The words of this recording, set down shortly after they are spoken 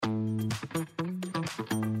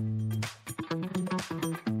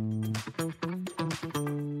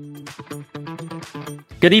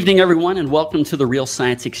Good evening, everyone, and welcome to the Real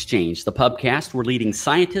Science Exchange, the pubcast where leading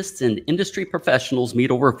scientists and industry professionals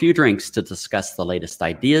meet over a few drinks to discuss the latest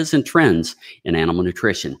ideas and trends in animal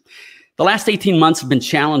nutrition. The last 18 months have been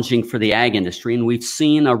challenging for the ag industry, and we've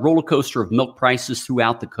seen a roller coaster of milk prices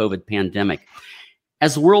throughout the COVID pandemic.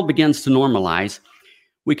 As the world begins to normalize,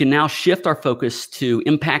 we can now shift our focus to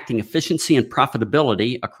impacting efficiency and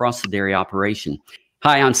profitability across the dairy operation.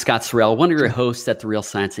 Hi, I'm Scott Sorrell, one of your hosts at the Real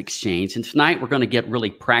Science Exchange, and tonight we're going to get really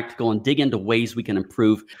practical and dig into ways we can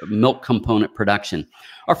improve milk component production.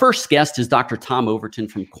 Our first guest is Dr. Tom Overton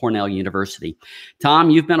from Cornell University. Tom,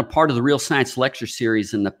 you've been a part of the Real Science Lecture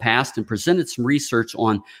Series in the past and presented some research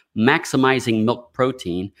on maximizing milk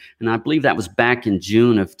protein, and I believe that was back in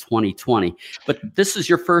June of 2020. But this is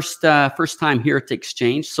your first time here at the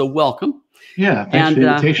Exchange, so welcome. Yeah, thanks for the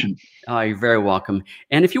invitation. You're very welcome.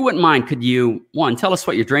 And if you wouldn't mind, could you, one, tell us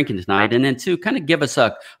what you're drinking tonight, and then two, kind of give us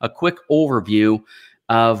a quick overview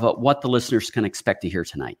of what the listeners can expect to hear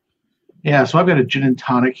tonight. Yeah, so I've got a gin and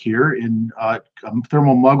tonic here in a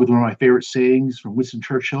thermal mug with one of my favorite sayings from Winston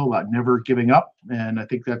Churchill about never giving up. And I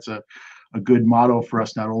think that's a good motto for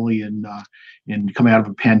us, not only in coming out of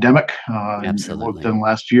a pandemic, and what we've done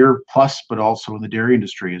last year, plus, but also in the dairy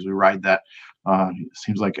industry as we ride that,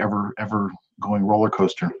 seems like ever going roller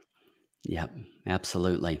coaster. Yep,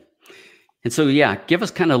 absolutely. And so, give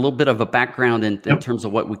us kind of a little bit of a background in terms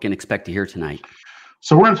of what we can expect to hear tonight.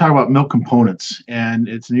 So we're going to talk about milk components, and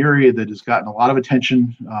it's an area that has gotten a lot of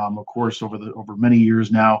attention, of course, over many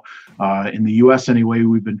years now. In the U.S. anyway,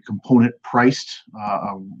 we've been component priced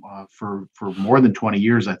for more than 20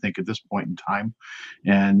 years, I think, at this point in time.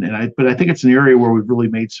 But I think it's an area where we've really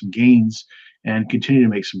made some gains and continue to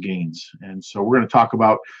make some gains. And so we're going to talk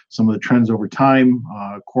about some of the trends over time.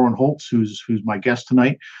 Corin Holtz, who's my guest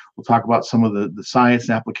tonight, will talk about some of the science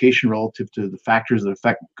and application relative to the factors that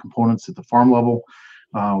affect components at the farm level.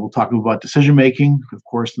 We'll talk about decision making. Of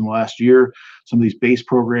course, in the last year, some of these base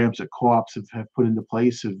programs that co-ops have put into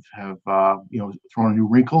place have thrown a new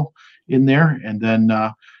wrinkle in there. And then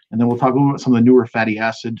we'll talk about some of the newer fatty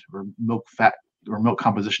acid or milk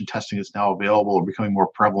composition testing that's now available or becoming more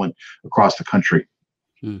prevalent across the country.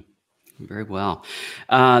 Very well.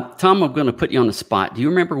 Tom, I'm going to put you on the spot. Do you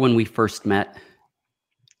remember when we first met?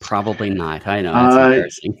 Probably not. I know, that's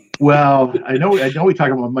embarrassing. Well, I know we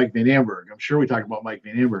talked about Mike Van Amberg. I'm sure we talked about Mike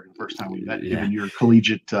Van Amberg the first time we met, given your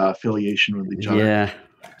collegiate affiliation with each other.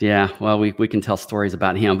 Yeah. Well, we can tell stories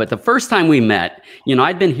about him. But the first time we met,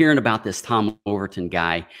 I'd been hearing about this Tom Overton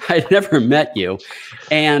guy. I'd never met you.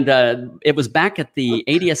 And it was back at the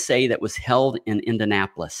ADSA that was held in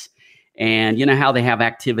Indianapolis. And you know how they have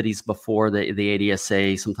activities before the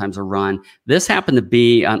ADSA, sometimes a run. This happened to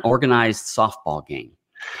be an organized softball game.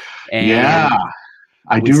 And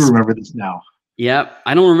I do remember this now. Yep.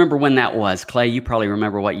 I don't remember when that was. Clay, you probably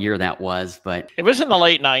remember what year that was, but it was in the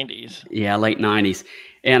late 90s. Yeah, late 90s.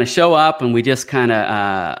 And I show up and we just kind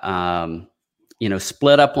of,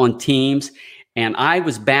 split up on teams. And I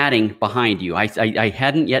was batting behind you. I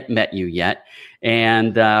hadn't yet met you yet.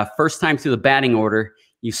 And first time through the batting order,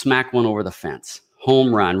 you smack one over the fence.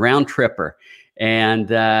 Home run, round tripper. And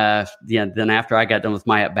then after I got done with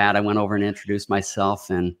my at-bat, I went over and introduced myself.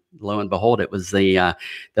 And lo and behold, it was the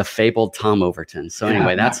fabled Tom Overton. So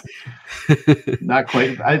anyway, that's not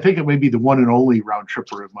quite. I think it may be the one and only round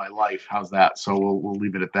tripper of my life. How's that? So we'll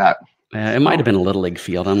leave it at that. It might have been a Little League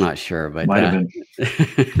field. I'm not sure, but might have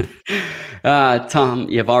been. Tom,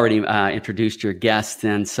 you've already introduced your guest,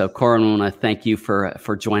 and so Corin, I want to thank you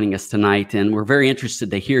for joining us tonight. And we're very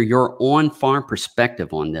interested to hear your on-farm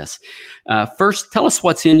perspective on this. First, tell us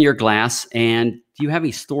what's in your glass, and do you have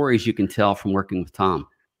any stories you can tell from working with Tom?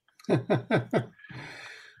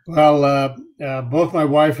 Well, both my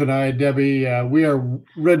wife and I, Debbie, we are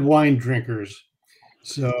red wine drinkers.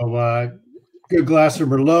 So good glass of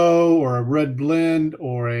Merlot or a red blend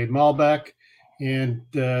or a Malbec. And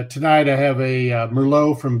tonight I have a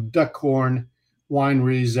Merlot from Duckhorn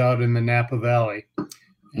Wineries out in the Napa Valley.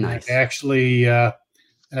 Nice. And actually,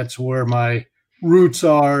 that's where my roots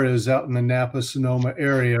are, is out in the Napa, Sonoma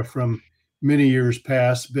area from many years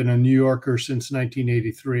past. Been a New Yorker since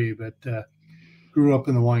 1983, but grew up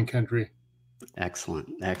in the wine country. Excellent.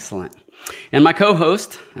 And my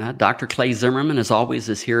co-host, Dr. Clay Zimmerman, as always,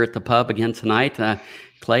 is here at the pub again tonight.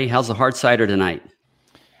 Clay, how's the hard cider tonight?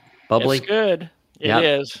 Bubbly? It's good. It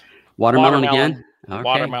is. Watermelon again? Okay,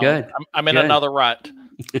 Watermelon. Good. I'm in another rut.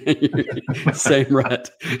 Same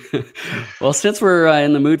rut. Well, since we're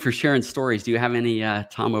in the mood for sharing stories, do you have any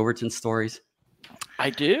Tom Overton stories?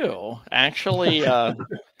 I do. Actually,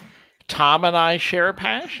 Tom and I share a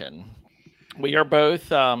passion. We are both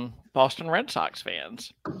Boston Red Sox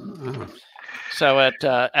fans. Oh. So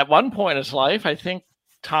at one point in his life, I think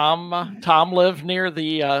Tom lived near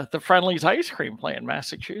the Friendly's ice cream plant in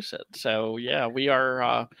Massachusetts. So yeah,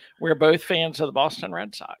 we're both fans of the Boston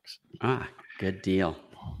Red Sox. Ah, good deal.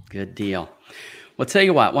 Good deal. Well, tell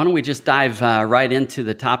you what, why don't we just dive right into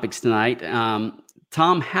the topics tonight?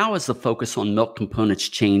 Tom, how has the focus on milk components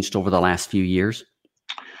changed over the last few years?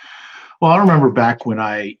 Well, I remember back when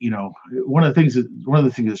one of the things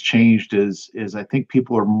that's changed is I think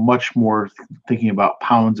people are much more thinking about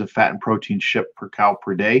pounds of fat and protein shipped per cow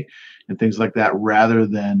per day and things like that, rather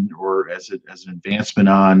than, or as an advancement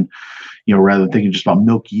on, rather than thinking just about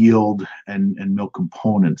milk yield and milk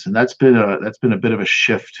components. And that's been a bit of a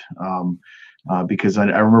shift, because I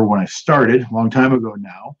remember when I started a long time ago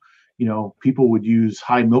now, people would use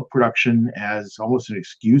high milk production as almost an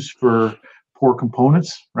excuse for poor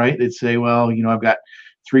components, right? They'd say, well, I've got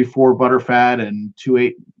 3-4 butter fat and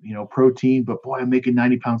 2-8, protein, but boy, I'm making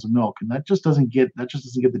 90 pounds of milk. And that just doesn't get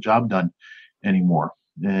the job done anymore.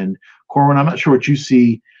 And Corwin, I'm not sure what you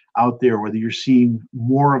see out there, whether you're seeing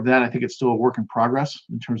more of that. I think it's still a work in progress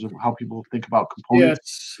in terms of how people think about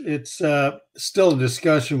components. Yeah, it's still a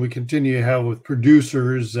discussion we continue to have with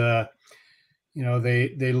producers.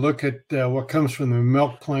 They look at what comes from the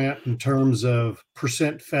milk plant in terms of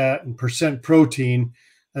percent fat and percent protein.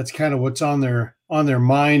 That's kind of what's on their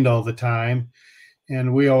mind all the time.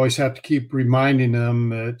 And we always have to keep reminding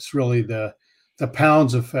them it's really the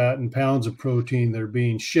pounds of fat and pounds of protein that are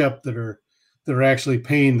being shipped that are actually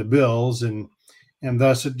paying the bills. And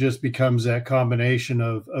thus it just becomes that combination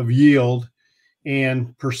of yield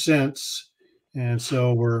and percents. And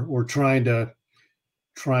so we're trying to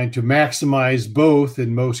maximize both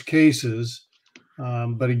in most cases.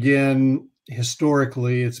 But again,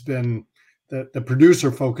 historically, it's been that the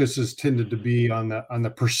producer focus has tended to be on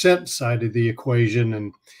the percent side of the equation,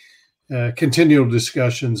 and continual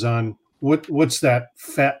discussions on what's that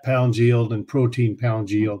fat pound yield and protein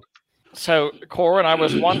pound yield. So, Corwin, I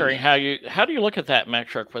was wondering how do you look at that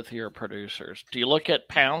metric with your producers? Do you look at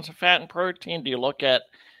pounds of fat and protein? Do you look at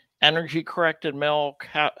energy corrected milk?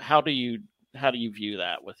 How do you view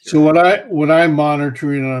that with your? So what I'm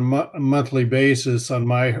monitoring on a monthly basis on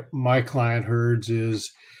my client herds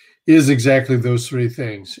is exactly those three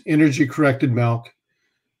things: energy corrected milk,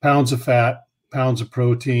 pounds of fat, pounds of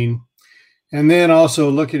protein, and then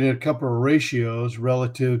also looking at a couple of ratios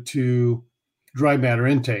relative to dry matter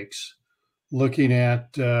intakes, looking at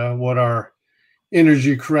what our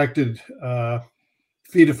energy corrected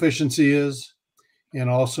feed efficiency is, and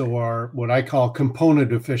also our what I call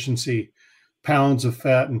component efficiency, pounds of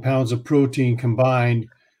fat and pounds of protein combined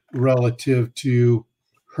relative to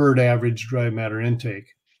herd average dry matter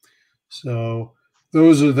intake. So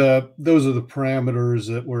those are the parameters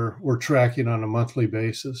that we're tracking on a monthly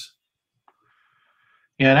basis.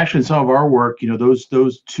 Yeah, and actually in some of our work,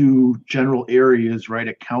 those two general areas, right,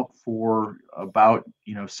 account for about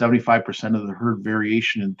 75% of the herd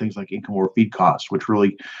variation in things like income or feed costs, which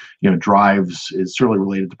really is certainly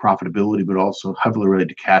related to profitability, but also heavily related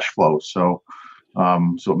to cash flow. So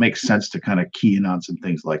it makes sense to kind of key in on some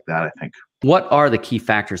things like that, I think. What are the key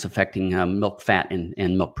factors affecting milk fat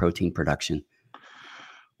and milk protein production?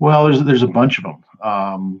 Well, there's a bunch of them,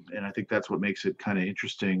 and I think that's what makes it kind of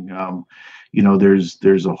interesting.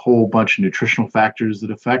 There's a whole bunch of nutritional factors that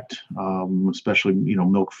affect, especially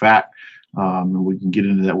milk fat. And we can get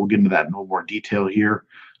into that. We'll get into that in a little more detail here.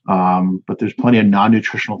 But there's plenty of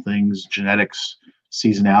non-nutritional things: genetics,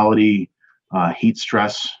 seasonality, heat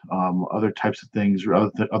stress, other types of things, or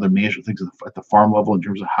other management things at the farm level in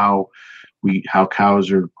terms of how cows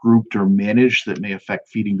are grouped or managed that may affect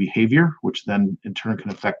feeding behavior, which then in turn can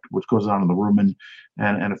affect what goes on in the rumen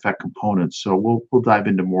and affect components. So we'll dive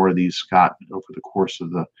into more of these, Scott, over the course of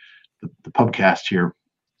the pubcast here.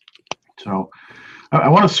 So I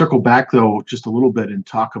want to circle back though just a little bit and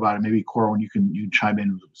talk about it. Maybe Corwin, you can chime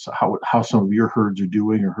in how some of your herds are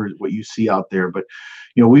doing or what you see out there. But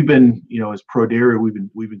we've been as ProDairy,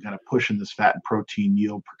 we've been kind of pushing this fat and protein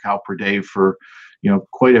yield per cow per day for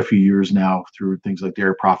quite a few years now through things like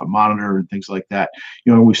Dairy Profit Monitor and things like that.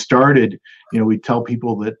 When we started, we tell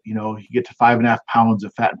people that, you get to 5.5 pounds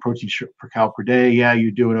of fat and protein per cow per day. Yeah,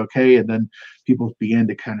 you're doing okay. And then people began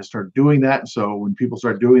to kind of start doing that. And so when people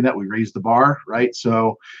start doing that, we raised the bar, right?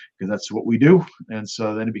 So, because that's what we do. And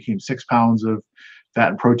so then it became 6 pounds of fat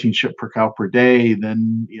and protein shipped per cow per day.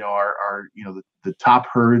 Then, the top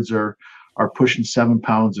herds are pushing 7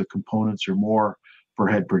 pounds of components or more per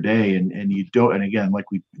head per day, and you don't. And again, like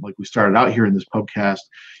we started out here in this podcast,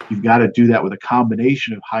 you've got to do that with a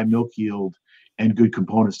combination of high milk yield and good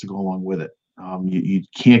components to go along with it. You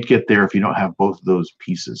can't get there if you don't have both of those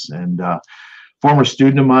pieces. And former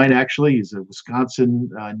student of mine, actually. He's a Wisconsin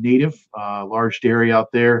native, large dairy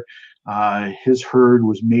out there. His herd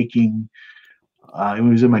was making, when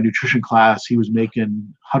he was in my nutrition class, he was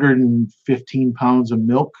making 115 pounds of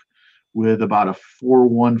milk with about a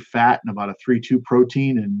 4.1 fat and about a 3.2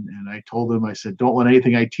 protein. And I told him, I said, don't let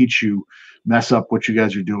anything I teach you mess up what you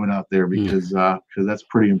guys are doing out there, because that's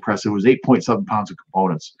pretty impressive. It was 8.7 pounds of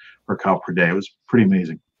components per cow per day. It was pretty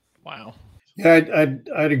amazing. Wow. Yeah,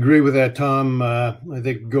 I'd agree with that, Tom. I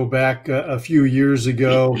think go back a few years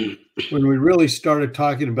ago when we really started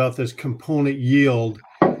talking about this component yield,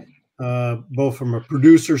 both from a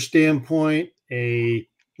producer standpoint, a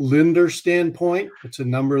lender standpoint. It's a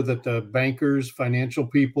number that the bankers, financial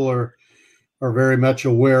people are very much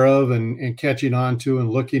aware of and catching on to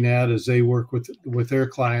and looking at as they work with their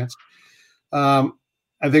clients. I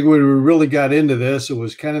think when we really got into this, it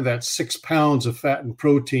was kind of that 6 pounds of fat and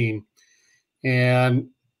protein. And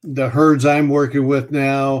the herds I'm working with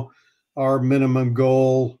now, our minimum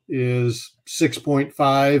goal is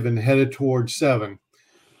 6.5 and headed towards 7.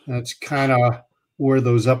 That's kind of where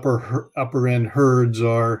those upper end herds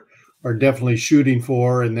are definitely shooting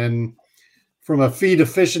for. And then from a feed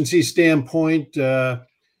efficiency standpoint,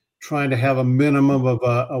 trying to have a minimum of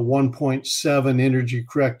a 1.7 energy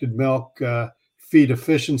corrected milk feed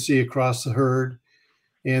efficiency across the herd.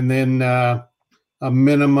 And then a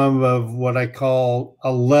minimum of what I call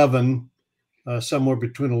 11, somewhere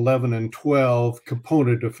between 11 and 12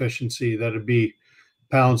 component efficiency. That'd be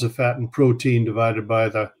pounds of fat and protein divided by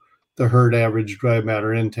the herd average dry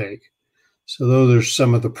matter intake. So those are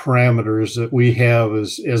some of the parameters that we have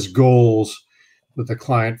as goals with the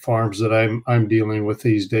client farms that I'm dealing with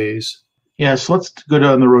these days. Yeah, so let's go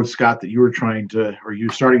down the road, Scott, that you were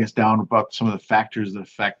you're starting us down about some of the factors that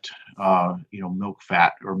affect, milk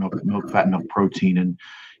fat or milk fat and milk protein. And,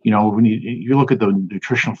 when you look at the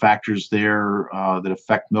nutritional factors there that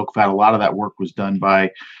affect milk fat, a lot of that work was done by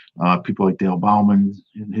people like Dale Bauman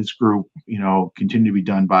and his group, continue to be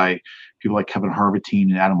done by people like Kevin Harvatine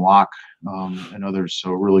and Adam Locke and others.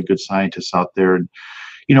 So really good scientists out there. And,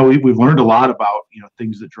 we've learned a lot about,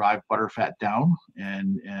 things that drive butterfat down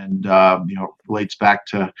and relates back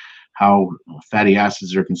to how fatty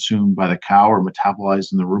acids are consumed by the cow or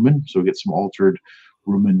metabolized in the rumen. So we get some altered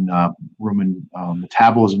rumen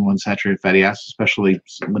metabolism of unsaturated fatty acids, especially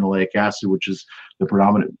linoleic acid, which is the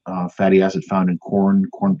predominant fatty acid found in corn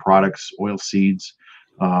products, oil seeds.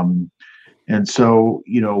 And so,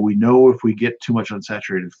 we know if we get too much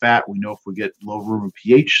unsaturated fat, we know if we get low rumen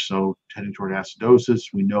pH, so tending toward acidosis,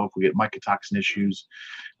 we know if we get mycotoxin issues,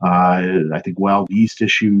 I think wild yeast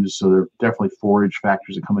issues. So there are definitely forage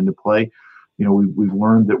factors that come into play. We've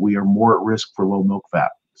learned that we are more at risk for low milk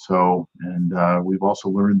fat. So, and we've also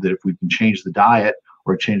learned that if we can change the diet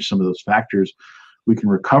or change some of those factors, we can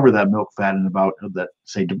recover that milk fat in about that,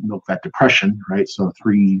 say, milk fat depression, right? So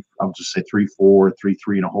 3.4,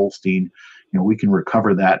 3.3 in a Holstein, we can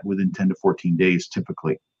recover that within 10 to 14 days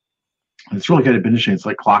typically. And it's really kind of been interesting. It's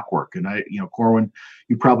like clockwork. And Corwin,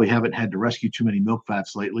 you probably haven't had to rescue too many milk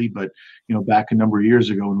fats lately, but back a number of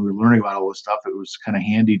years ago when we were learning about all this stuff, it was kind of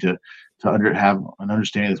handy to have an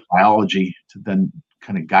understanding of this biology to then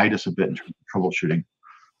kind of guide us a bit in terms of troubleshooting.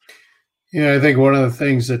 Yeah, I think one of the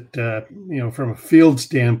things that, from a field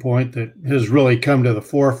standpoint that has really come to the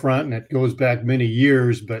forefront, and it goes back many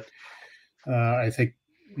years, but I think,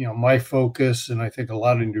 my focus, and I think a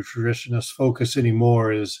lot of nutritionists' focus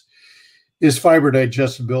anymore is fiber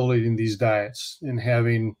digestibility in these diets and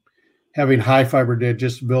having high fiber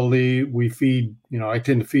digestibility. We feed, I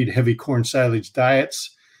tend to feed heavy corn silage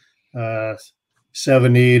diets,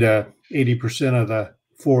 70 to 80% of the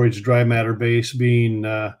forage dry matter base being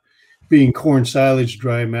corn silage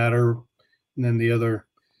dry matter, and then the other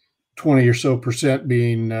 20 or so percent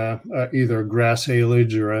being either a grass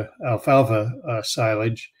haylage or a alfalfa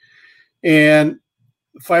silage. And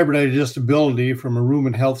fiber digestibility from a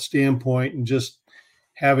rumen health standpoint, and just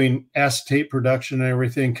having acetate production and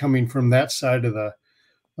everything coming from that side of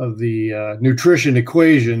the nutrition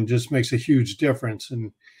equation just makes a huge difference.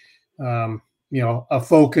 And a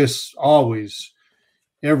focus always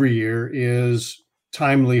every year is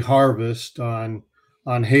timely harvest on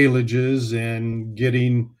haylages and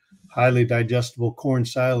getting highly digestible corn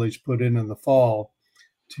silage put in the fall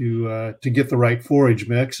to get the right forage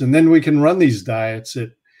mix. And then we can run these diets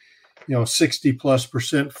at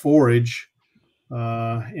 60+% forage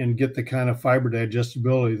and get the kind of fiber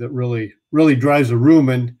digestibility that really drives a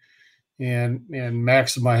rumen and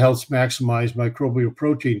helps maximize microbial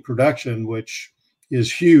protein production, which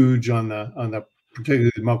is huge on the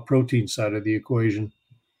particularly the milk protein side of the equation.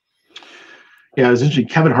 Yeah, it was interesting.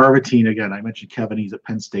 Kevin Harvatine, again, I mentioned Kevin, he's at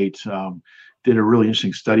Penn State, did a really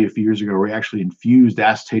interesting study a few years ago where he actually infused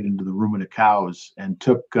acetate into the rumen of cows and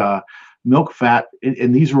took milk fat,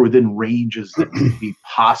 and these were within ranges that could be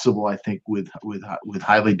possible, I think, with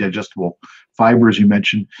highly digestible fibers you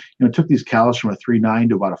mentioned. Took these cows from a 3.9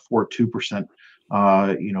 to about a 4.2%,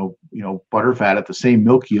 butter fat at the same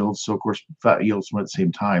milk yields. So of course, fat yields went at the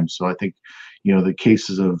same time. So I think, the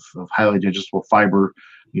cases of highly digestible fiber,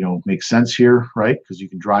 makes sense here, right? Because you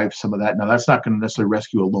can drive some of that. Now, that's not going to necessarily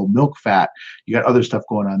rescue a low milk fat. You got other stuff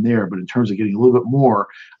going on there, but in terms of getting a little bit more,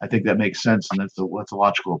 I think that makes sense, and that's a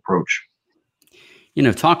logical approach.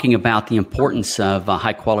 Talking about the importance of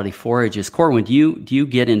high quality forages, Corwin, do you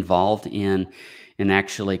get involved in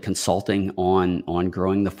actually consulting on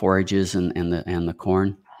growing the forages and the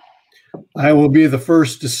corn? I will be the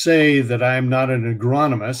first to say that I'm not an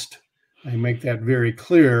agronomist. I make that very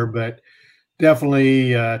clear, but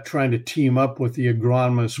definitely trying to team up with the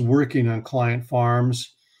agronomists working on client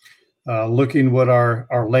farms, looking what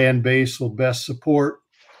our land base will best support,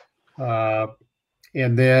 and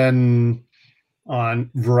then on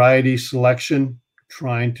variety selection,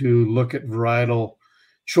 trying to look at varietal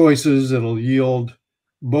choices that'll yield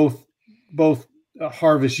both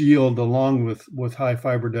harvest yield along with high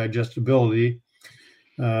fiber digestibility.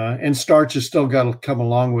 And starch has still got to come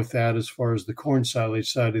along with that as far as the corn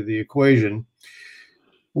silage side of the equation.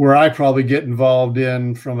 Where I probably get involved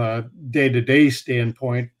in from a day-to-day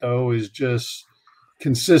standpoint, though, is just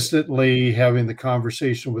consistently having the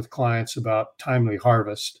conversation with clients about timely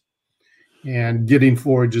harvest and getting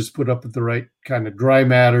forages put up at the right kind of dry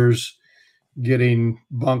matters, getting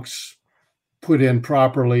bunks put in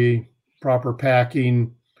properly, proper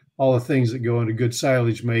packing, all the things that go into good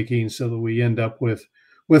silage making so that we end up with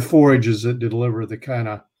forages that deliver the kind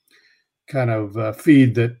of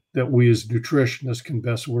feed that we as nutritionists can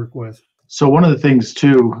best work with. So one of the things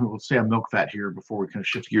too, let's say on milk fat here before we kind of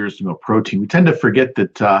shift gears to milk protein, we tend to forget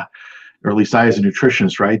that, or at least I as a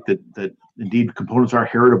nutritionist, right, that indeed components are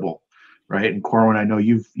heritable, right? And Corwin, I know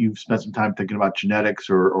you've spent some time thinking about genetics,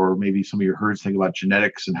 or maybe some of your herds think about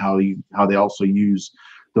genetics and how they also use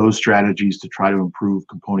those strategies to try to improve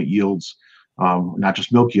component yields, not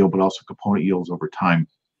just milk yield, but also component yields over time.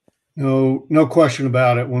 No question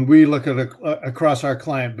about it. When we look at across our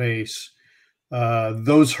client base,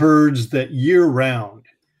 those herds that year round,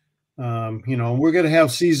 we're going to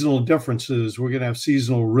have seasonal differences. We're going to have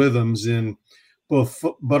seasonal rhythms in both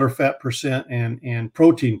butter fat percent and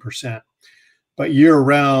protein percent. But year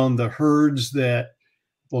round, the herds that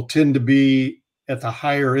will tend to be at the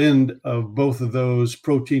higher end of both of those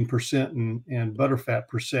protein percent and butter fat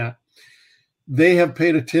percent, they have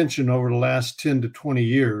paid attention over the last 10 to 20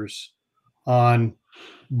 years on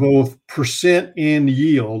both percent and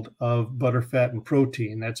yield of butter, fat, and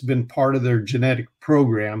protein. That's been part of their genetic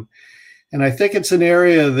program. And I think it's an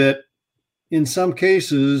area that in some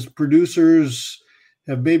cases producers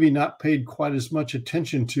have maybe not paid quite as much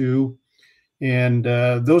attention to. And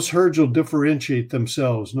those herds will differentiate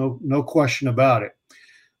themselves, no question about it.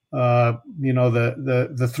 The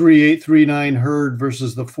 3.8, 3.9 herd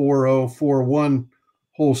versus the 4.0, 4.1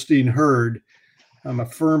 Holstein herd. I'm a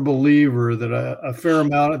firm believer that a fair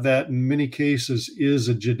amount of that in many cases is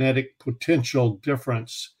a genetic potential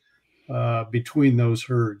difference between those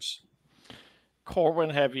herds.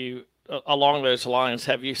 Corwin, have you, along those lines,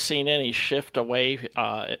 have you seen any shift away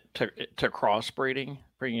to crossbreeding,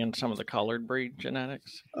 bringing in some of the colored breed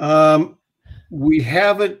genetics? We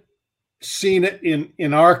haven't seen it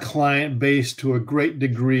in our client base to a great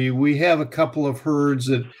degree. We have a couple of herds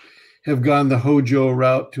that have gone the Hojo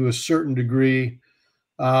route to a certain degree.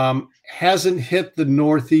 Hasn't hit the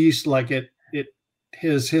Northeast like it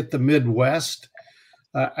has hit the Midwest.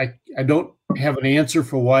 I don't have an answer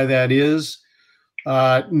for why that is.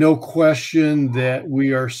 No question that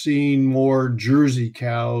we are seeing more Jersey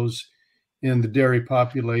cows in the dairy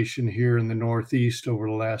population here in the Northeast over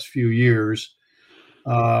the last few years.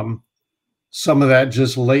 Some of that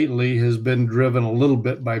just lately has been driven a little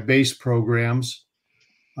bit by base programs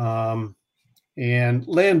and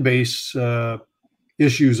land-based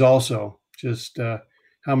issues also. Just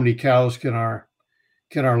how many cows can our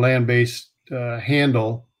land-based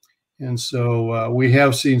handle? And so we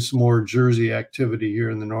have seen some more Jersey activity here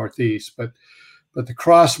in the Northeast, but the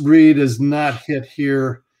crossbreed has not hit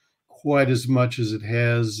here quite as much as it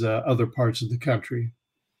has other parts of the country.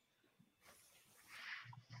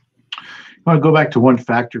 I want to go back to one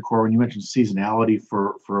factor, Corwin. You mentioned seasonality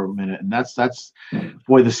for a minute, and that's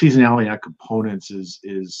boy, the seasonality on components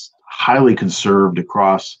is highly conserved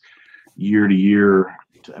across year to year.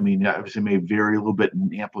 I mean, obviously, it may vary a little bit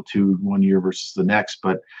in amplitude one year versus the next,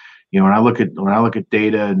 but when I look at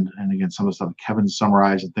data and again some of the stuff Kevin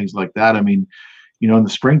summarized and things like that, I mean, in the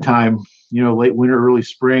springtime, late winter, early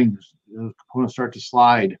spring, the components start to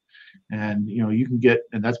slide, and you can get,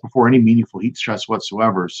 and that's before any meaningful heat stress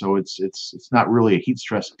whatsoever. So it's not really a heat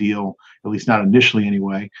stress deal, at least not initially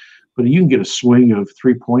anyway. But you can get a swing of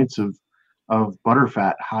 3 points of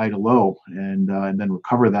butterfat high to low, and then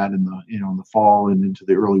recover that in the fall and into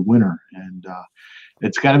the early winter. And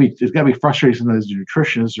it's got to be frustrating sometimes as a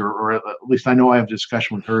nutritionist, or at least I know I have a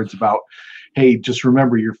discussion with herds about, hey, just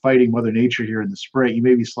remember you're fighting Mother Nature here in the spring. You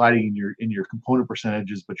may be sliding in your component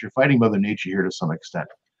percentages, but you're fighting Mother Nature here to some extent.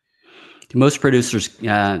 Do most producers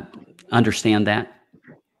understand that?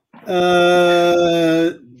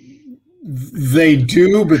 They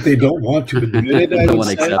do, but they don't want to admit it. They don't want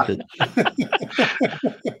to accept it.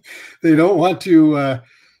 They don't want to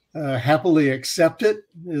happily accept it,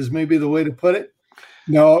 is maybe the way to put it.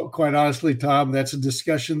 No, quite honestly, Tom, that's a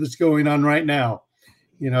discussion that's going on right now.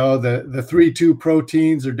 The 3-2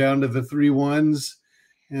 proteins are down to the 3-1s,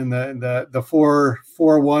 and the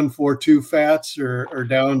 4-1, 4-2 fats are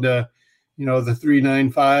down to the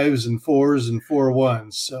 3-9-5s and 4s and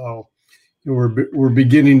 4-1s. So we're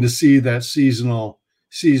beginning to see that seasonal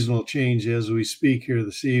change as we speak here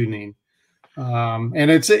this evening,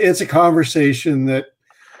 and it's a conversation that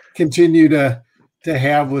continue to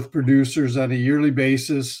have with producers on a yearly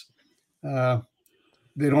basis.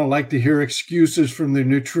 They don't like to hear excuses from their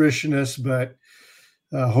nutritionists, but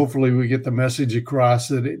hopefully we get the message across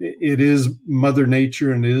that it is Mother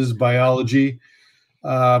Nature and it is biology.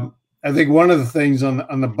 I think one of the things on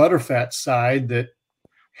the butterfat side that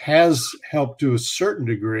has helped to a certain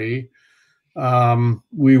degree,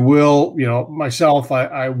 we will, myself,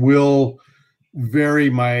 I will vary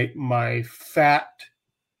my fat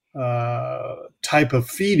type of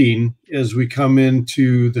feeding as we come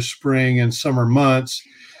into the spring and summer months,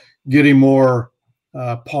 getting more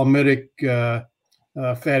palmitic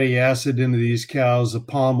fatty acid into these cows, the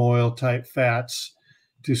palm oil type fats,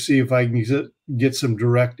 to see if I can get some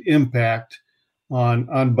direct impact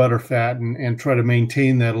on butterfat and try to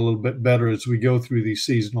maintain that a little bit better as we go through these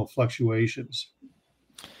seasonal fluctuations.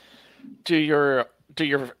 Do your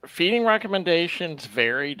feeding recommendations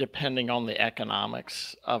vary depending on the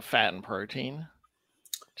economics of fat and protein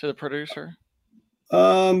to the producer?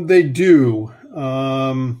 They do.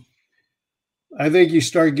 I think you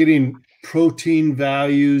start getting protein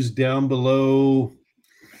values down below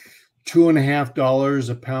 $2.50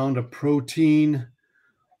 a pound of protein.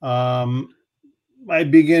 I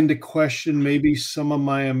begin to question maybe some of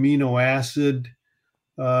my amino acid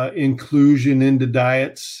inclusion into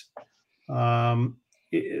diets.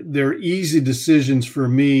 They're easy decisions for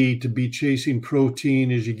me to be chasing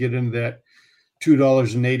protein as you get into that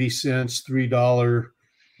 $2.80,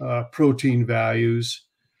 $3 protein values,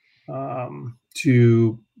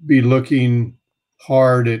 to be looking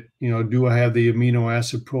hard at, do I have the amino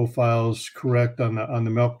acid profiles correct on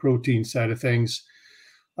the milk protein side of things.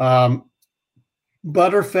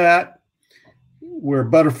 Butterfat, where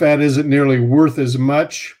butterfat isn't nearly worth as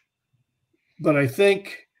much, but I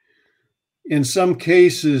think in some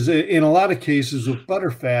cases, in a lot of cases with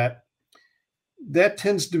butterfat, that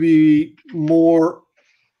tends to be more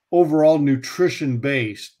overall nutrition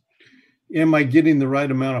based. Am I getting the right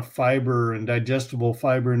amount of fiber and digestible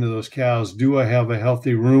fiber into those cows? Do I have a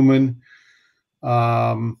healthy rumen?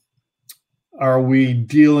 Are we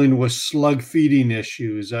dealing with slug feeding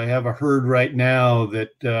issues? I have a herd right now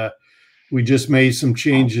that we just made some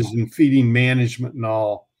changes in feeding management and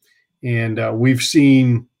all. And we've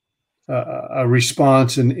seen a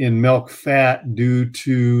response in milk fat due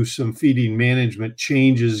to some feeding management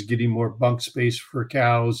changes, getting more bunk space for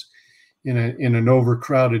cows in an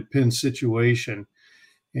overcrowded pen situation.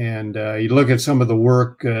 And you look at some of the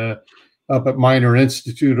work up at Minor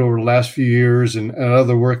Institute over the last few years and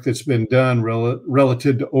other work that's been done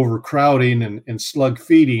relative to overcrowding and slug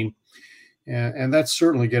feeding. And that's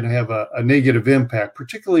certainly going to have a negative impact,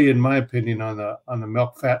 particularly in my opinion, on the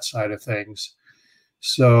milk fat side of things.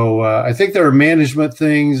 So I think there are management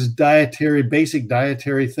things, basic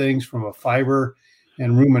dietary things from a fiber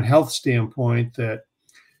and rumen health standpoint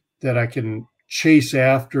that I can chase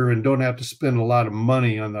after and don't have to spend a lot of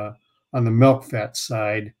money on the milk fat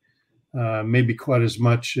side, maybe quite as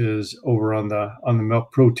much as over on the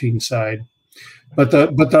milk protein side. But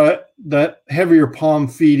the heavier palm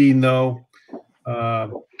feeding though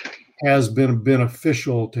has been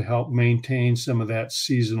beneficial to help maintain some of that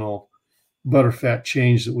seasonal butterfat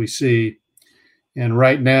change that we see. And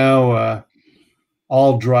right now,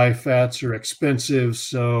 all dry fats are expensive,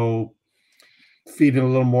 so feeding a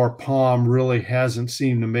little more palm really hasn't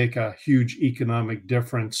seemed to make a huge economic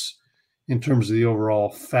difference in terms of the overall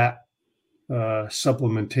fat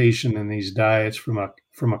supplementation in these diets from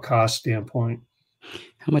a cost standpoint.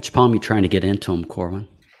 How much palm are you trying to get into them, Corwin?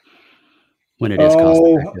 When it is cost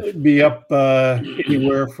effective? It'd be up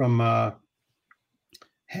anywhere from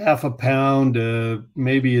half a pound to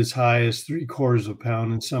maybe as high as 3/4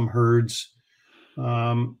 pound in some herds.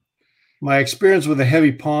 My experience with the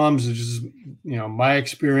heavy palms is just, my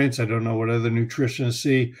experience. I don't know what other nutritionists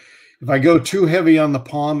see. If I go too heavy on the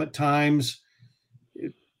palm at times,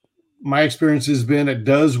 my experience has been it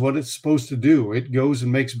does what it's supposed to do. It goes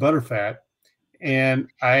and makes butterfat. And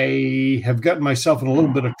I have gotten myself in a little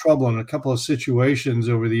bit of trouble in a couple of situations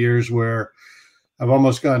over the years where I've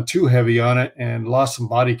almost gone too heavy on it and lost some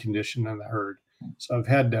body condition in the herd. So I've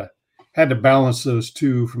had to balance those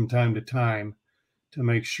two from time to time to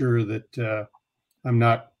make sure that I'm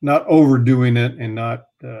not overdoing it and not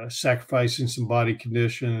sacrificing some body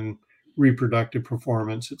condition and reproductive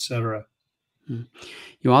performance, et cetera.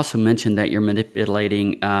 You also mentioned that you're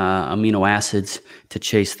manipulating amino acids to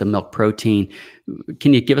chase the milk protein.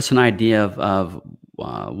 Can you give us an idea of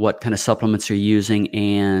what kind of supplements you're using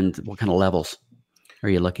and what kind of levels are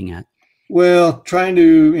you looking at? Well, trying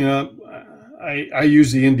to, I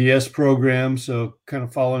use the NDS program, so kind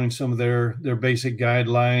of following some of their basic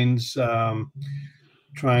guidelines,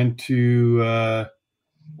 trying to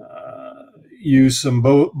use some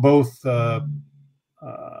both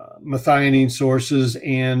methionine sources,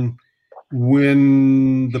 and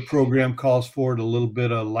when the program calls for it, a little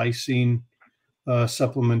bit of lysine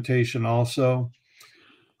supplementation also.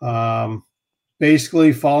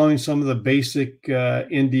 Basically following some of the basic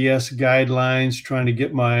NDS guidelines, trying to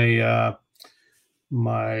get my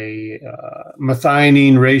methionine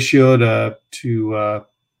ratio to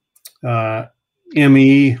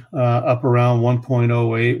ME up around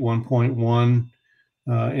 1.08, 1.1.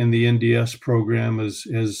 In the NDS program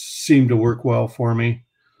has seemed to work well for me.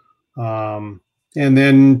 And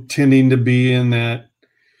then tending to be in that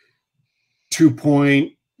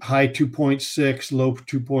high 2.6, low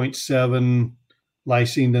 2.7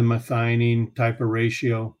 lysine to methionine type of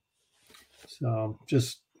ratio. So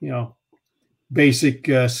just, basic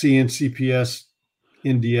CNCPS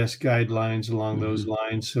NDS guidelines along those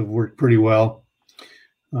lines have worked pretty well.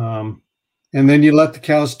 And then you let the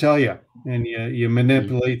cows tell you, and you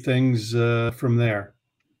manipulate things from there.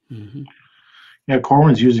 Mm-hmm. Yeah,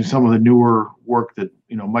 Corwin's using some of the newer work that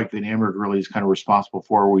Mike Van Amberg really is kind of responsible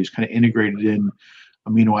for, where he's kind of integrated in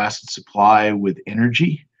amino acid supply with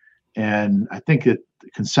energy, and I think that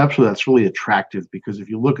conceptually that's really attractive, because if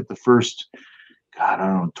you look at the first,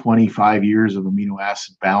 25 years of amino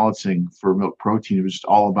acid balancing for milk protein, it was just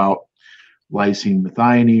all about lysine,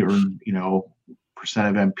 methionine, or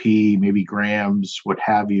percent of MP, maybe grams, what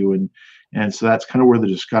have you, and so that's kind of where the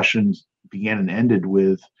discussions began and ended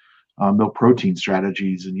with milk protein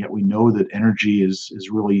strategies. And yet we know that energy is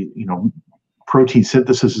really, protein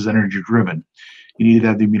synthesis is energy driven. You need to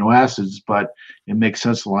have the amino acids, but it makes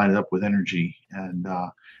sense to line it up with energy. And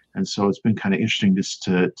so it's been kind of interesting just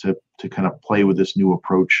to kind of play with this new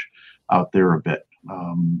approach out there a bit.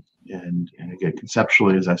 And again,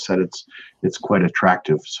 conceptually, as I said, it's quite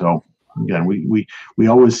attractive. So again, we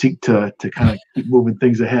always seek to kind of keep moving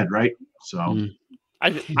things ahead, right? So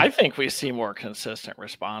I think we see more consistent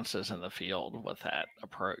responses in the field with that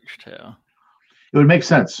approach too. It would make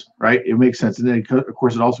sense, right? It makes sense. And then, of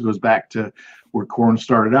course, it also goes back to where corn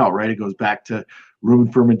started out, right? It goes back to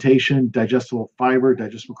rumen fermentation, digestible fiber,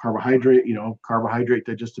 digestible carbohydrate, carbohydrate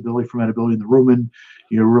digestibility, fermentability in the rumen,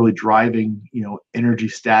 really driving, energy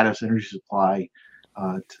status, energy supply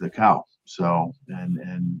to the cow. So,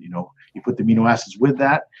 and you put the amino acids with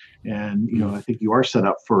that, and, I think you are set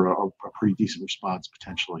up for a pretty decent response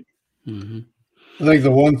potentially. Mm-hmm. I think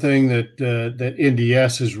the one thing that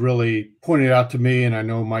NDS has really pointed out to me, and I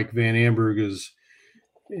know Mike Van Amberg is,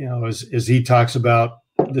 as he talks about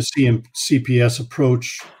the CNCPS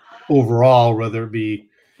approach overall, whether it be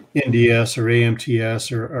NDS or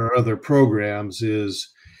AMTS or other programs,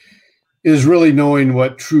 is really knowing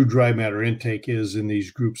what true dry matter intake is in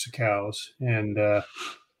these groups of cows. And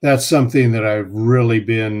that's something that I've really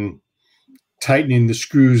been tightening the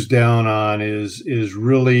screws down on, is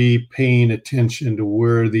really paying attention to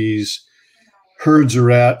where these herds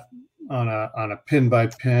are at on a pen by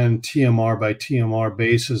pen, TMR by TMR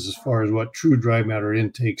basis, as far as what true dry matter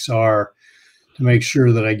intakes are, to make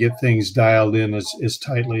sure that I get things dialed in as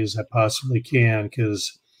tightly as I possibly can,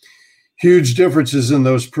 because huge differences in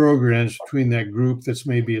those programs between that group that's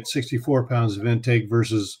maybe at 64 pounds of intake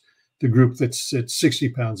versus the group that's at 60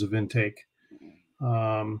 pounds of intake.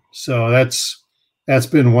 So that's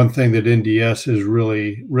been one thing that NDS has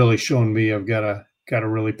really shown me I've got got to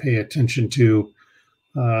really pay attention to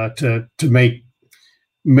make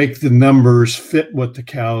the numbers fit what the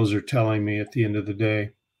cows are telling me at the end of the day.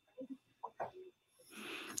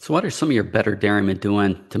 So what are some of your better dairymen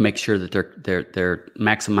doing to make sure that they're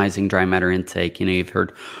maximizing dry matter intake? You know, you've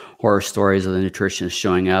heard horror stories of the nutritionist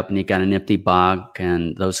showing up and you got an empty bog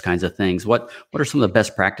and those kinds of things. What are some of the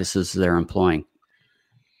best practices they're employing?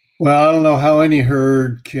 Well, I don't know how any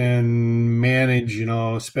herd can manage, you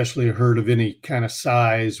know, especially a herd of any kind of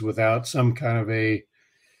size without some kind of a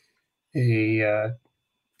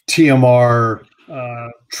TMR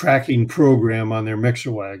tracking program on their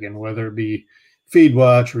mixer wagon, whether it be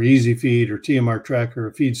FeedWatch or Easy Feed or TMR Tracker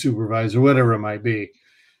or Feed Supervisor, whatever it might be.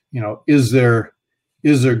 You know, is there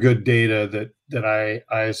good data that I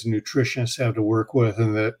as a nutritionist have to work with,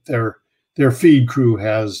 and that their feed crew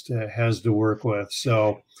has to work with?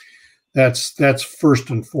 So that's first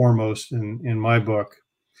and foremost in my book.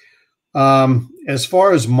 As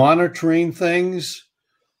far as monitoring things,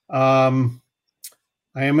 I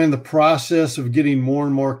am in the process of getting more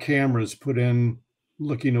and more cameras put in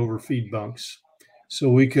looking over feed bunks, so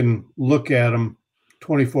we can look at them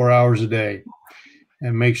 24 hours a day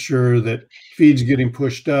and make sure that feed's getting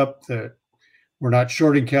pushed up, that we're not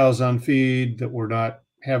shorting cows on feed, that we're not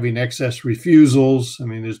having excess refusals. I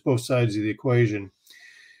mean, there's both sides of the equation.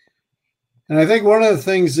 And I think one of the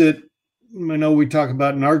things that I know we talk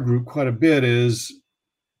about in our group quite a bit is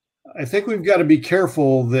I think we've got to be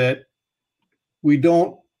careful that we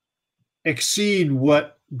don't exceed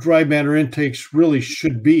what dry matter intakes really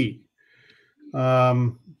should be.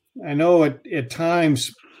 I know at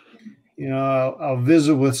times, you know, I'll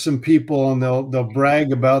visit with some people and they'll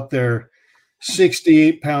brag about their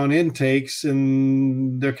 68-pound intakes,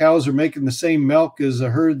 and their cows are making the same milk as a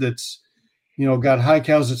herd that's, you know, got high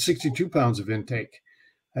cows at 62 pounds of intake.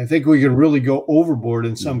 I think we can really go overboard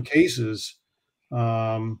in some cases,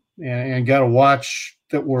 and got to watch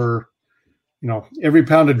that we're, you know, every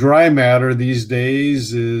pound of dry matter these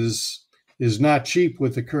days is not cheap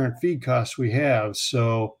with the current feed costs we have.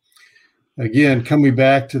 So again, coming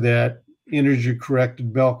back to that energy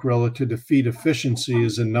corrected milk relative to feed efficiency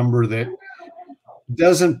is a number that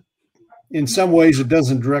doesn't, in some ways it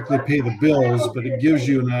doesn't directly pay the bills, but it gives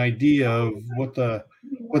you an idea of what the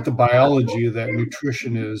biology of that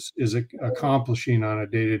nutrition is accomplishing on a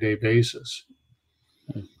day-to-day basis.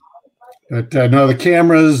 But no, the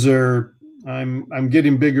cameras are, I'm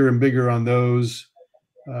getting bigger and bigger on those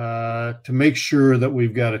to make sure that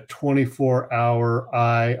we've got a 24-hour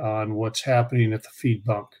eye on what's happening at the feed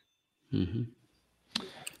bunk. Mm-hmm.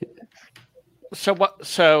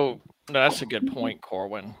 So that's a good point,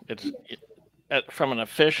 Corwin. From an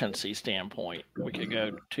efficiency standpoint, we could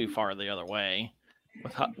go too far the other way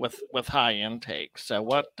with high intake. So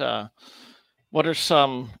what are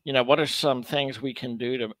some things we can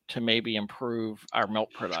do to maybe improve our milk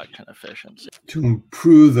production efficiency? To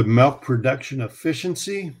improve the milk production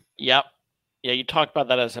efficiency? Yep. Yeah, you talked about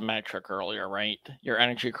that as a metric earlier, right? Your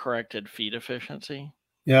energy corrected feed efficiency.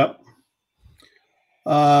 Yep.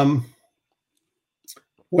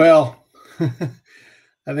 Well,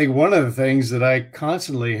 I think one of the things that I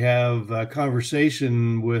constantly have a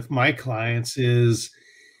conversation with my clients is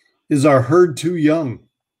our herd too young?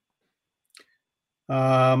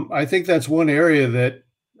 I think that's one area that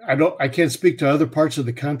I can't speak to other parts of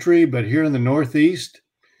the country, but here in the Northeast,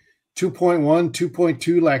 2.1,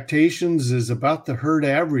 2.2 lactations is about the herd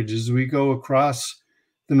average as we go across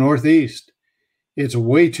the Northeast. It's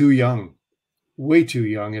way too young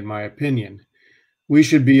in my opinion. We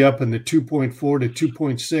should be up in the 2.4 to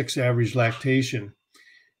 2.6 average lactation.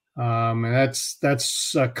 And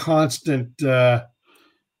that's a constant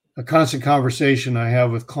conversation I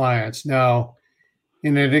have with clients. Now,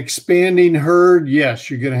 in an expanding herd, yes,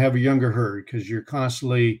 you're going to have a younger herd because you're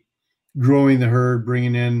constantly growing the herd,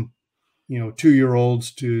 bringing in,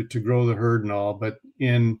 2-year-olds to grow the herd and all. But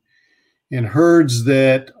in herds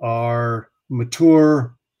that are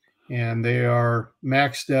mature and they are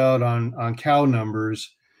maxed out on cow numbers,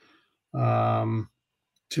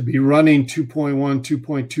 to be running 2.1,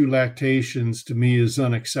 2.2 lactations to me is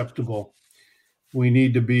unacceptable. We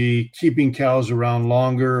need to be keeping cows around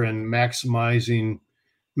longer and maximizing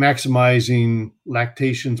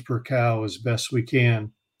lactations per cow as best we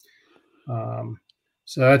can.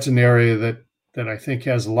 So that's an area that I think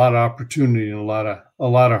has a lot of opportunity in a lot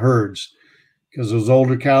of herds, because those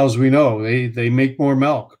older cows, we know they make more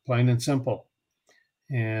milk, plain and simple,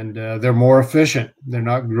 and they're more efficient. They're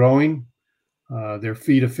not growing. Their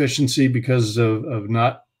feed efficiency, because of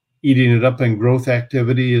not eating it up in growth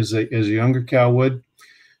activity as a younger cow would.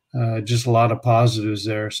 Just a lot of positives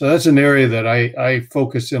there. So that's an area that I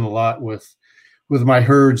focus in a lot with with my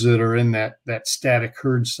herds that are in that static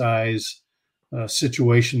herd size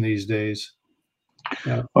situation these days.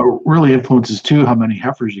 Yeah. What really influences too how many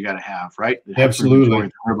heifers you got to have, right? The heifer Absolutely. inventory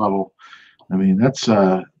at the herd level. I mean, that's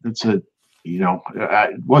a it seems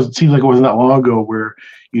like it wasn't that long ago where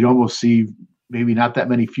you'd almost see maybe not that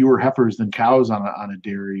many fewer heifers than cows on a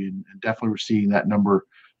dairy, and definitely we're seeing that number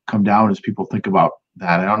come down as people think about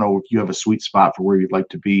that. I don't know if you have a sweet spot for where you'd like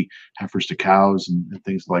to be, heifers to cows and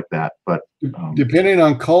things like that, but depending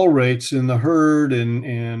on cull rates in the herd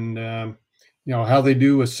and how they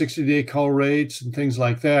do with 60-day cull rates and things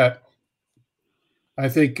like that, I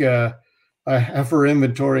think a heifer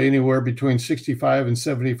inventory anywhere between 65 and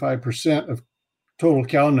 75% of total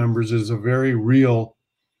cow numbers is a very real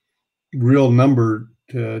number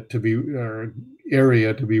to be, or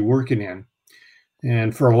area to be working in.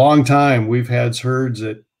 And for a long time, we've had herds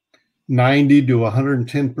at 90 to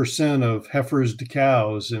 110% of heifers to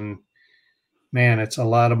cows. And man, it's a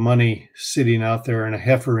lot of money sitting out there in a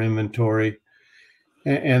heifer inventory.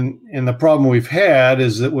 And the problem we've had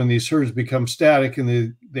is that when these herds become static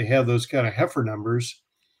and they have those kind of heifer numbers,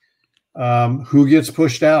 who gets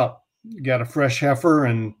pushed out? You got a fresh heifer,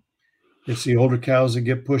 and it's the older cows that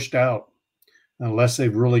get pushed out, unless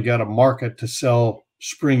they've really got a market to sell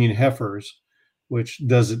springing heifers, which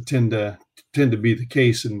doesn't tend to be the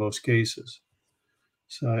case in most cases.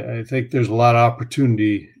 So I think there's a lot of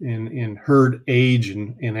opportunity in herd age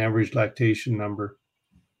and average lactation number.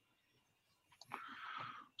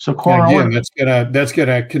 So, Corin, again, that's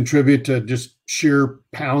gonna contribute to just sheer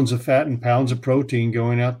pounds of fat and pounds of protein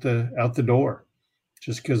going out the door,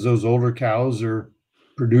 just because those older cows are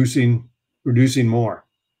producing more.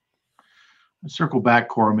 Circle back,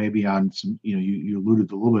 Cora, maybe on some, you alluded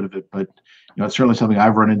to a little bit of it, but it's certainly something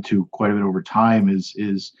I've run into quite a bit over time is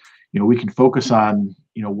we can focus on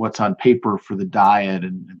what's on paper for the diet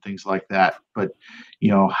and things like that, but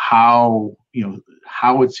how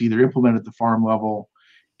it's either implemented at the farm level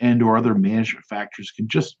and or other management factors can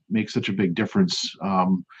just make such a big difference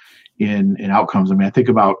in outcomes. I mean, I think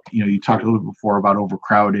about you talked a little bit before about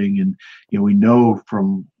overcrowding, and we know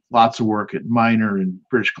from lots of work at Minor and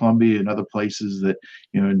British Columbia and other places that,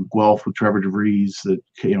 in Guelph with Trevor DeVries, that,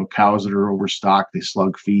 cows that are overstocked, they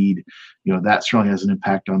slug feed, that certainly has an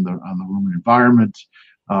impact on the rumen environment.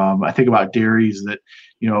 I think about dairies that,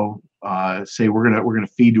 say we're going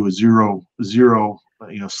to feed to a zero,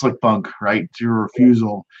 slick bunk, right? Zero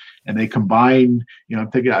refusal. And they combine,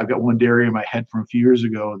 I'm thinking, I've got one dairy in my head from a few years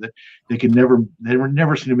ago that they were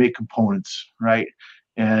never seen to make components, right?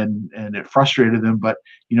 And it frustrated them, but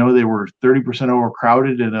they were 30%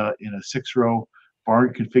 overcrowded in a 6-row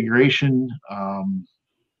barn configuration.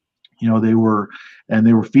 They were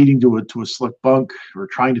feeding to a slick bunk, or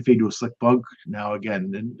trying to feed to a slick bunk. Now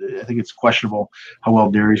again, I think it's questionable how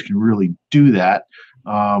well dairies can really do that.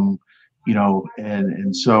 And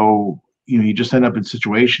so you just end up in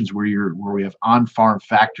situations where we have on-farm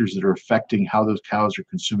factors that are affecting how those cows are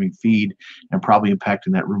consuming feed and probably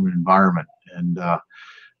impacting that rumen environment. And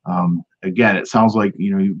again, it sounds like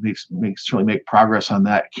you certainly make progress on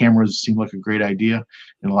that. Cameras seem like a great idea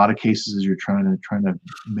in a lot of cases as you're trying to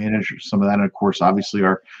manage some of that. And of course, obviously,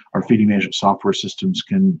 our feeding management software systems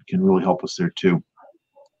can really help us there too.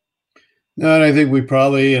 No, and I think we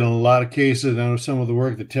probably, in a lot of cases, I know some of the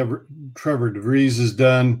work that Trevor DeVries has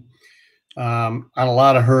done on a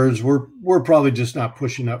lot of herds, we're probably just not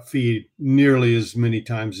pushing up feed nearly as many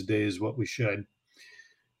times a day as what we should.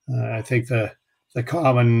 I think the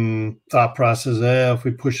common thought process, if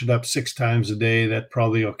we push it up 6 times a day, that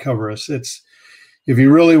probably will cover us. It's, if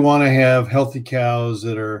you really want to have healthy cows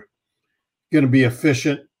that are going to be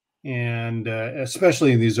efficient, and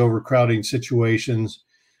especially in these overcrowding situations,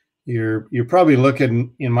 you're probably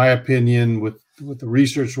looking, in my opinion, with the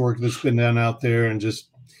research work that's been done out there and just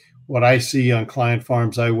what I see on client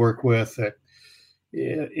farms I work with, that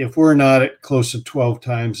if we're not at close to 12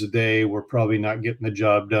 times a day, we're probably not getting the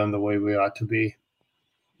job done the way we ought to be.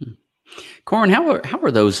 Corin, how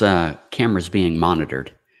are those cameras being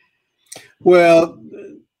monitored? Well,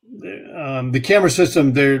 the camera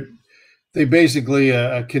system, they basically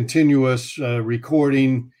a continuous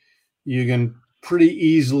recording. You can pretty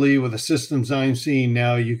easily, with the systems I'm seeing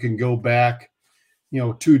now, you can go back,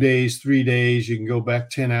 2 days, 3 days, you can go back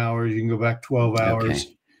 10 hours, you can go back 12 hours,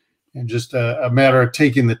 okay. And just a matter of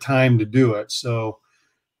taking the time to do it. So,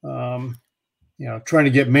 trying to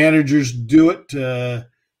get managers to do it to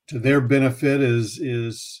their benefit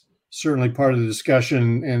is certainly part of the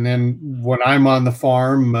discussion. And then when I'm on the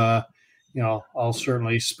farm, I'll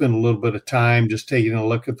certainly spend a little bit of time just taking a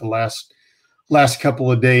look at the last couple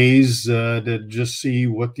of days to just see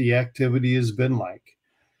what the activity has been like.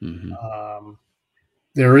 Mm-hmm.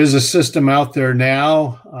 There is a system out there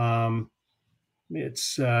now.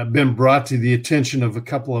 It's been brought to the attention of a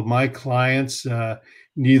couple of my clients.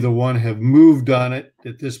 Neither one have moved on it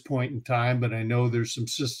at this point in time, but I know there's some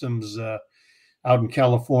systems out in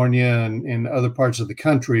California and in other parts of the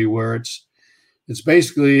country where it's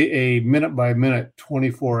basically a minute by minute,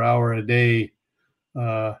 24-hour a day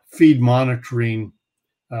feed monitoring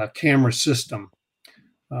camera system.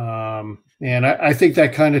 And I think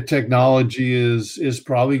that kind of technology is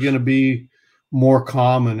probably going to be more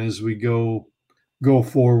common as we go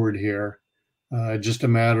forward here. Just a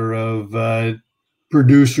matter of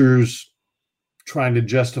producers trying to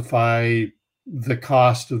justify the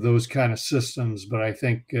cost of those kind of systems. But I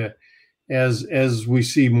think as we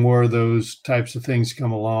see more of those types of things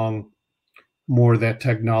come along, more of that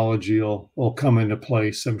technology will come into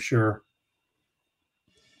place, I'm sure.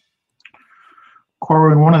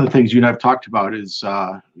 Corwin, one of the things you and I've talked about is,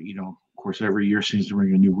 of course, every year seems to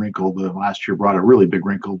bring a new wrinkle. The last year brought a really big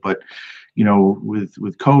wrinkle, but,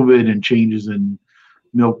 with COVID and changes in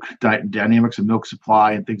milk dynamics of milk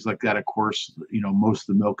supply and things like that, of course, most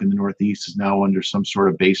of the milk in the Northeast is now under some sort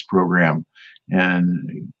of base program.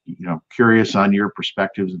 And, curious on your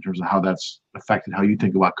perspectives in terms of how that's affected how you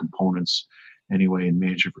think about components anyway and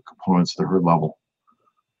management for components at the herd level.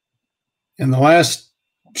 In the last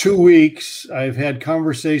 2 weeks, I've had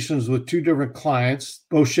conversations with two different clients,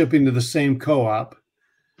 both shipping to the same co-op,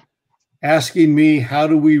 asking me, how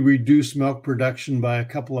do we reduce milk production by a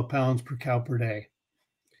couple of pounds per cow per day?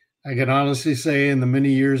 I can honestly say in the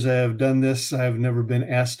many years I have done this, I've never been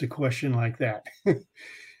asked a question like that.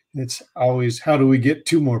 It's always, how do we get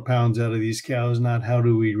 2 more pounds out of these cows, not how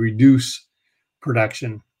do we reduce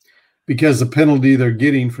production? Because the penalty they're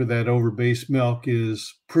getting for that overbase milk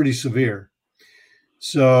is pretty severe.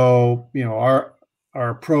 So, our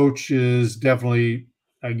approach is definitely,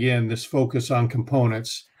 again, this focus on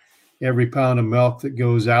components. Every pound of milk that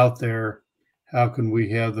goes out there, how can we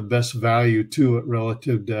have the best value to it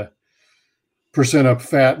relative to percent of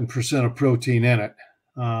fat and percent of protein in it?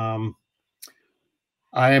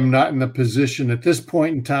 I am not in the position at this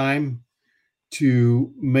point in time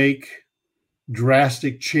to make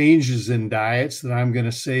drastic changes in diets that I'm going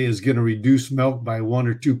to say is going to reduce milk by 1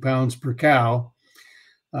 or 2 pounds per cow.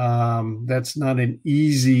 That's not an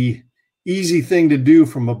easy thing to do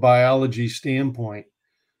from a biology standpoint.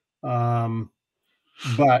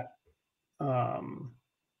 But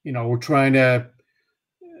we're trying to,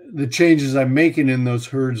 the changes I'm making in those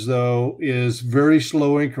herds though is very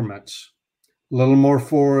slow increments, a little more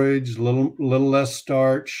forage, little less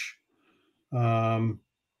starch,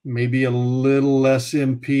 maybe a little less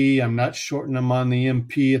MP. I'm not shorting them on the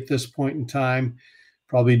MP at this point in time.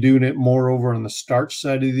 Probably doing it more over on the starch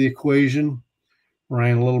side of the equation,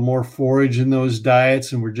 running a little more forage in those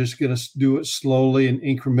diets, and we're just going to do it slowly and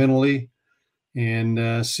incrementally,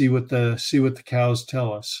 and see what the cows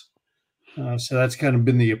tell us. So that's kind of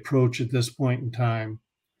been the approach at this point in time,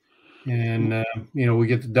 and we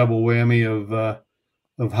get the double whammy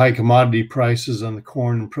of high commodity prices on the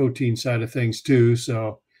corn and protein side of things too.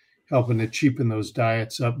 So helping to cheapen those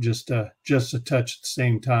diets up just a touch at the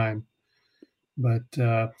same time. But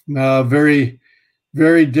no, very,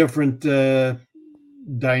 very different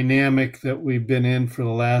dynamic that we've been in for the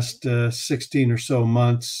last 16 or so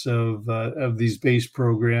months of these base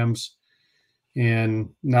programs.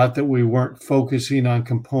 And not that we weren't focusing on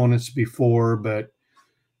components before, but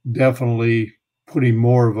definitely putting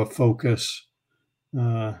more of a focus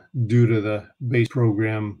due to the base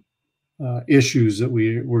program issues that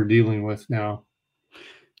we're dealing with now.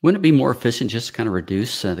 Wouldn't it be more efficient just to kind of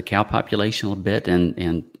reduce the cow population a little bit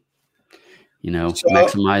and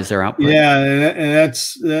maximize their output? Yeah, and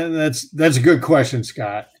that's a good question,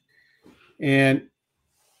 Scott. And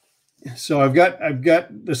so I've got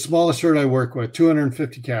the smallest herd I work with,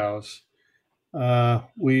 250 cows.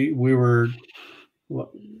 We were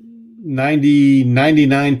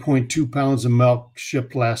 99.2 pounds of milk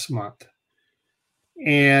shipped last month,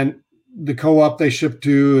 and the co-op they shipped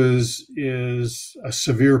to is a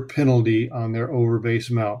severe penalty on their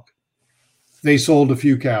overbase milk. They sold a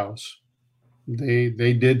few cows. They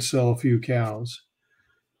did sell a few cows.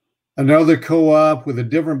 Another co-op with a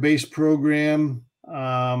different base program,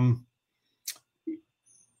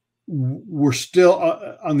 we're still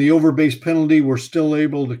on the overbase penalty. We're still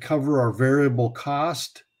able to cover our variable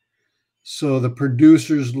cost. So the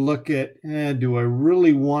producers look at, do I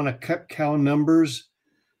really want to cut cow numbers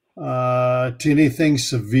to anything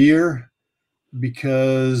severe,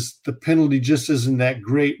 because the penalty just isn't that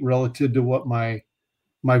great relative to what my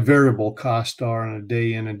variable costs are on a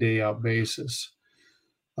day in and day out basis.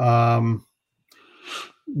 When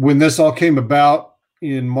this all came about,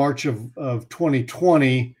 in March of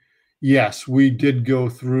 2020, yes, we did go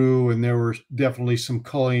through, and there were definitely some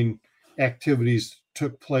culling activities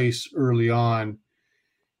took place early on.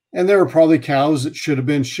 And there were probably cows that should have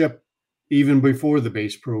been shipped even before the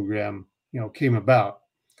base program, came about.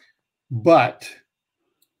 But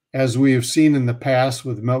as we have seen in the past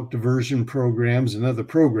with milk diversion programs and other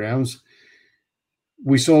programs,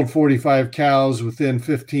 we sold 45 cows within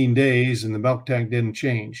 15 days and the milk tank didn't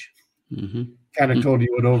change. Mm-hmm. Kind of told you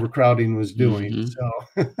what overcrowding was doing.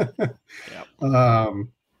 Mm-hmm.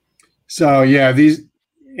 So yeah, these,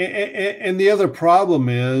 and the other problem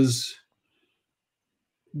is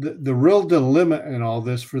the real dilemma in all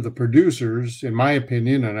this for the producers, in my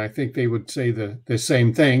opinion, and I think they would say the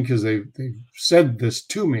same thing because they've said this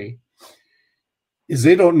to me, is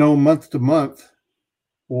they don't know month to month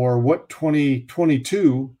or what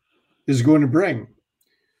 2022 is going to bring.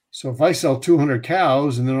 So if I sell 200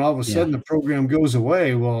 cows and then all of a sudden the program goes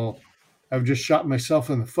away, well, I've just shot myself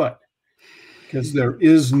in the foot because there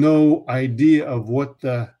is no idea of what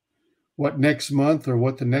next month or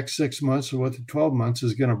what the next 6 months or what the 12 months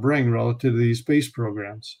is going to bring relative to these base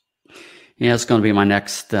programs. Yeah, it's going to be my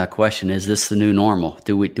next question. Is this the new normal?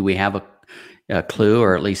 Do we have a clue,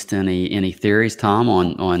 or at least any theories, Tom,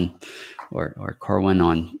 on or Corwin,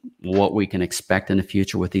 on what we can expect in the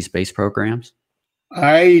future with these base programs?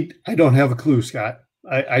 I don't have a clue, Scott.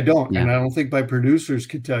 I don't, and I don't think my producers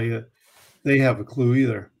could tell you they have a clue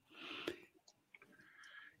either.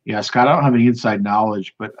 Yeah, Scott, I don't have any inside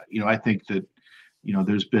knowledge, but I think that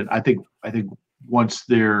there's been I think once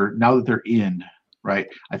now that they're in, right?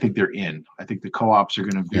 I think they're in. I think the co-ops are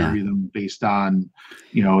going to vary them based on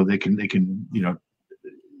they can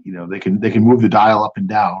move the dial up and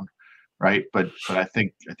down, right? But I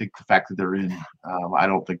think the fact that they're in, I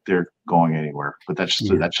don't think they're going anywhere. But that's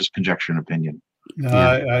just conjecture and opinion. No,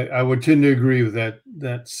 I would tend to agree with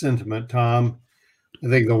that sentiment, Tom. I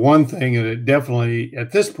think the one thing that it definitely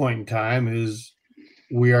at this point in time is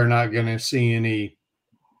we are not going to see any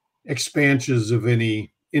expansions of any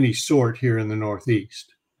sort here in the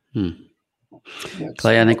Northeast.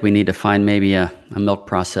 Clay, I think we need to find maybe a milk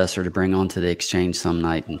processor to bring onto the exchange some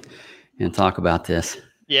night and talk about this.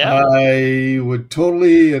 Yeah, I would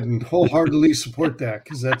totally and wholeheartedly support that,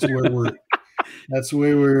 because that's where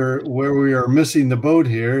we are missing the boat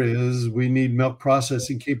here. Is we need milk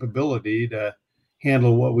processing capability to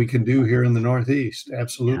handle what we can do here in the Northeast.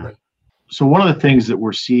 Absolutely. Yeah. So one of the things that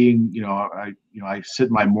we're seeing, I sit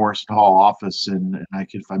in my Morrison Hall office, and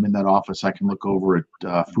if I'm in that office, I can look over at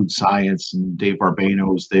food science, and Dave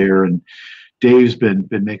Barbano's there, and Dave's been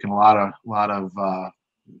making a lot of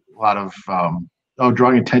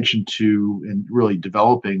drawing attention to and really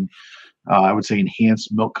developing, I would say,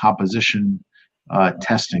 enhanced milk composition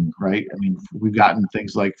testing. Right. I mean, we've gotten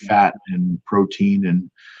things like fat and protein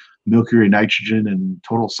and milk urea nitrogen and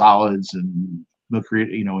total solids and milk urea,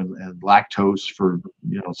 and lactose for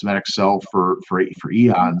somatic cell for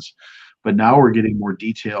eons. But now we're getting more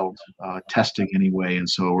detailed testing anyway, and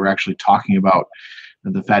so we're actually talking about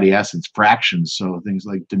the fatty acids fractions. So things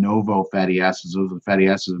like de novo fatty acids, those are the fatty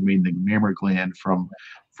acids made in the mammary gland from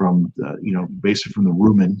basically from the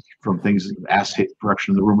rumen, from things acid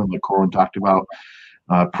production of the rumen, like Corwin talked about.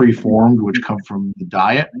 Preformed, which come from the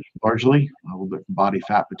diet largely, a little bit from body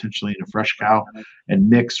fat potentially in a fresh cow, and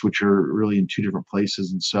mixed, which are really in two different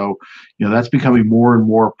places. And so, that's becoming more and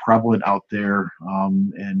more prevalent out there.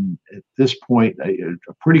 And at this point, a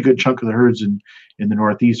pretty good chunk of the herds in the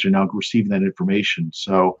Northeast are now receiving that information.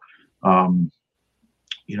 So,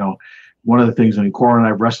 one of the things, Corwin and I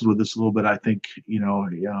have wrestled with this a little bit. I think,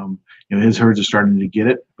 his herds are starting to get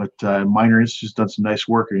it, but Minor Institute's done some nice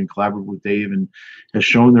work and collaborated with Dave and has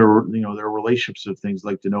shown their relationships of things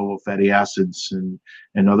like de novo fatty acids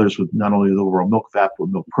and others with not only the overall milk fat, but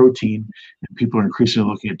milk protein. And people are increasingly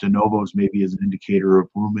looking at de novos maybe as an indicator of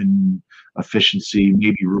rumen efficiency,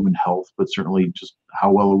 maybe rumen health, but certainly just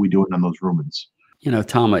how well are we doing on those rumens.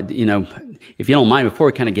 Tom, if you don't mind, before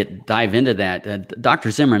we kind of dive into that,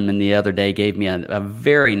 Dr. Zimmerman the other day gave me a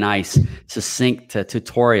very nice, succinct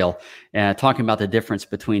tutorial talking about the difference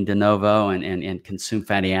between de novo and consumed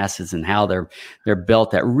fatty acids and how they're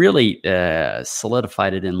built. That really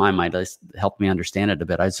solidified it in my mind. It helped me understand it a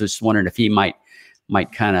bit. I was just wondering if he might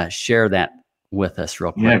kind of share that with us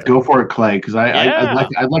real quick. Yeah, go for it, Clay, because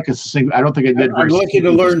I'd like a succinct. I don't think I did. I'm lucky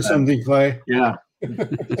to learn something, Clay. Yeah.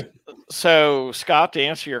 So, Scott, to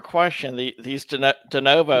answer your question, these de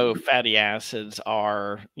novo fatty acids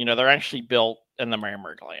are, they're actually built in the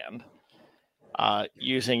mammary gland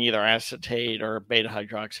using either acetate or beta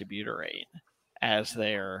hydroxybutyrate as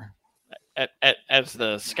as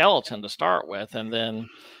the skeleton to start with. And then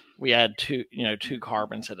we add two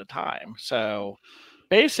carbons at a time. So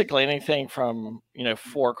basically anything from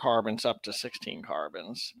 4 carbons up to 16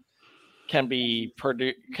 carbons can be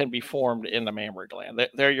formed in the mammary gland.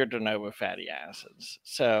 They're your de novo fatty acids.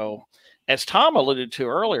 So as Tom alluded to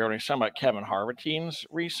earlier when he was talking about Kevin Harvatine's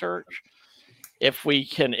research, if we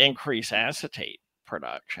can increase acetate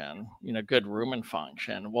production, good rumen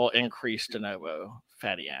function, will increase de novo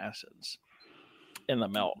fatty acids in the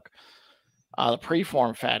milk. The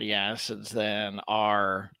preformed fatty acids then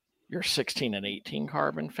are your 16 and 18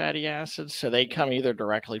 carbon fatty acids. So they come either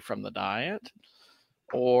directly from the diet,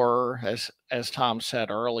 or as Tom said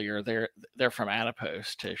earlier, they're from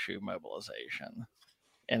adipose tissue mobilization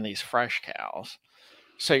in these fresh cows.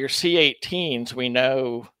 So your C18s, we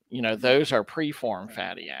know, those are preformed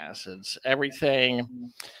fatty acids.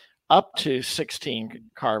 Everything up to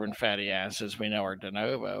 16 carbon fatty acids we know are de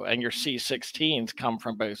novo, and your C16s come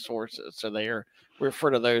from both sources. So we refer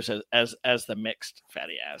to those as the mixed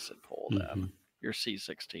fatty acid pool, then, your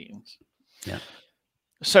C16s. Yeah.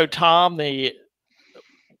 So Tom,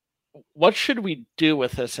 what should we do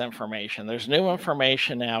with this information? There's new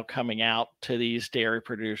information now coming out to these dairy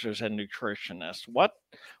producers and nutritionists.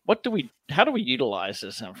 How do we utilize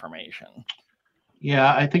this information?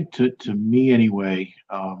 Yeah, I think to me anyway,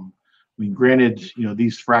 granted,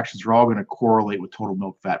 these fractions are all going to correlate with total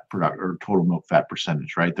milk fat product or total milk fat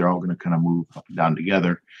percentage, right? They're all going to kind of move up and down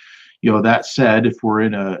together. That said, if we're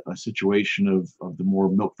in a situation of the more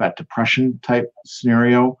milk fat depression type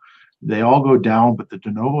scenario, they all go down, but the de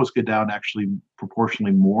novos go down actually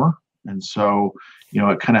proportionally more. And so,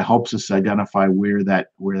 it kind of helps us identify where that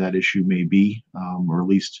issue may be, or at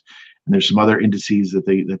least, and there's some other indices that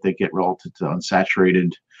they get relative to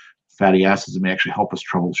unsaturated fatty acids that may actually help us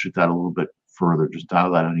troubleshoot that a little bit further, just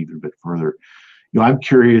dial that in even a bit further. I'm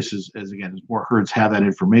curious as more herds have that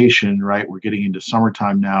information, right? We're getting into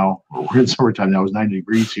summertime now, or we're in summertime now. It was 90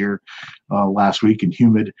 degrees here last week and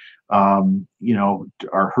humid.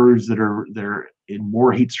 Our herds that are in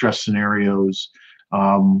more heat stress scenarios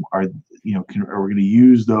are we going to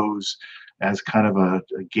use those as kind of a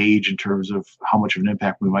gauge in terms of how much of an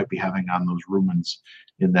impact we might be having on those rumens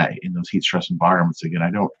in those heat stress environments? Again,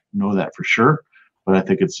 I don't know that for sure, but I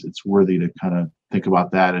think it's worthy to kind of think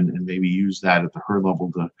about that and maybe use that at the herd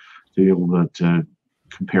level to be able to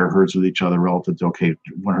compare herds with each other relative to, okay,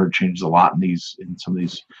 one herd changes a lot in some of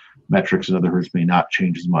these metrics, and other herds may not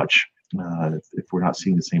change as much if we're not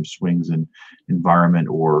seeing the same swings in environment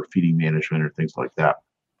or feeding management or things like that.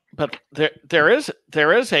 But there is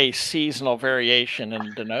a seasonal variation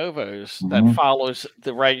in de novos that follows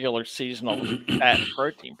the regular seasonal fat and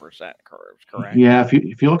protein percent curves, correct? Yeah,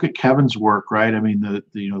 if you look at Kevin's work, right? I mean,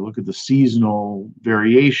 look at the seasonal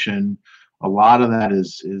variation. A lot of that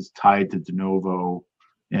is tied to de novo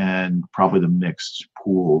and probably the mixed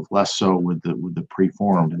pool, less so with the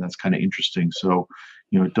preformed, and that's kind of interesting. So,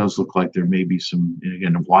 it does look like there may be some. And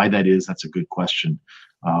again, why that is, that's a good question.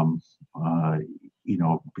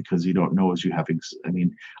 Because you don't know I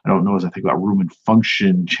don't know as I think about rumen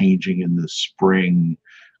function changing in the spring,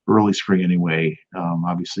 early spring anyway.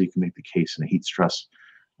 Obviously, you can make the case in a heat stress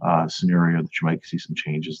scenario that you might see some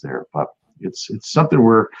changes there, but it's something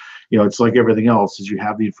where, it's like everything else, is you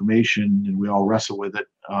have the information and we all wrestle with it.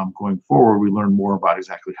 Going forward, we learn more about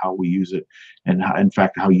exactly how we use it and how, in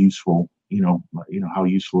fact, how useful, how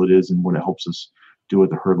useful it is and what it helps us do at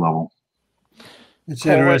the herd level. It's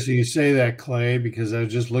interesting you say that, Clay, because I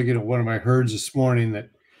was just looking at one of my herds this morning that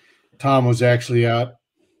Tom was actually out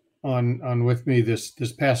on with me this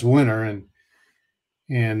past winter,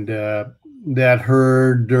 and that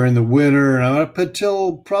herd during the winter, and up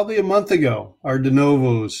until probably a month ago, our de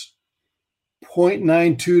novos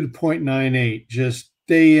 0.92 to 0.98, just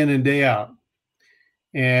day in and day out.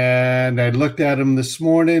 And I looked at them this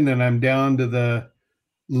morning, and I'm down to the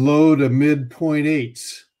low to mid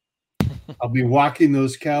 0.8s. I'll be walking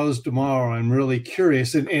those cows tomorrow. I'm really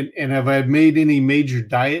curious. And have I made any major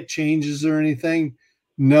diet changes or anything?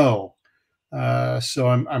 No. So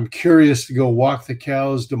I'm curious to go walk the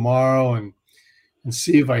cows tomorrow and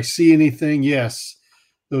see if I see anything. Yes,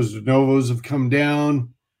 those de novos have come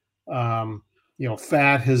down.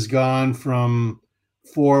 Fat has gone from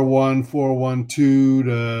 4.1, 4.12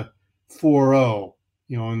 to 4.0,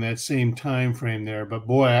 in that same time frame there. But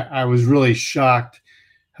boy, I was really shocked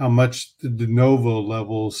how much the de novo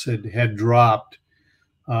levels had dropped.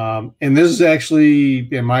 And this is actually,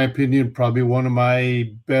 in my opinion, probably one of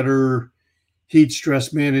my better heat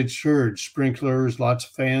stress managed herds, sprinklers, lots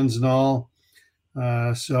of fans and all.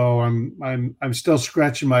 So I'm still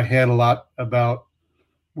scratching my head a lot about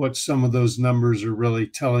what some of those numbers are really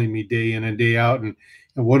telling me day in and day out, and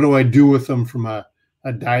what do I do with them from a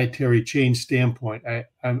a dietary change standpoint.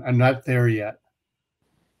 I'm not there yet.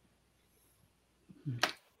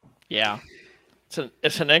 Yeah,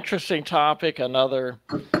 it's an interesting topic. Another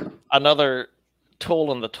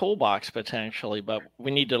tool in the toolbox potentially, but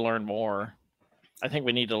we need to learn more. I think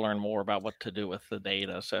we need to learn more about what to do with the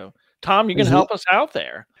data. So, Tom, you can help us out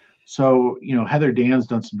there. So, Heather Dan's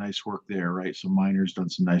done some nice work there, right? So Miner's done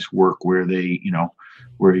some nice work where they,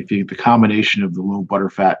 where if you get the combination of the low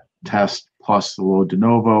butterfat test plus the low de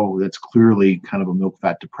novo, that's clearly kind of a milk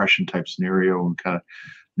fat depression type scenario, and kind of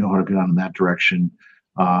know how to get on in that direction.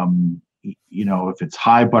 If it's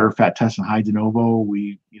high butterfat test and high de novo,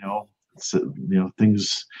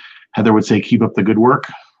 things Heather would say, keep up the good work,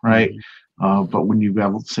 right? Mm-hmm. But when you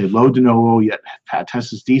have, let's say, low de novo yet fat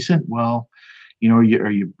test is decent, well, are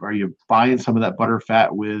you buying some of that butter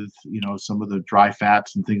fat with some of the dry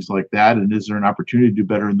fats and things like that? And is there an opportunity to do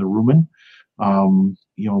better in the rumen?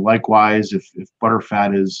 Likewise, if butter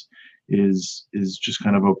fat is just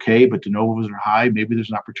kind of okay, but de novos are high, maybe there's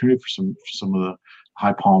an opportunity for some of the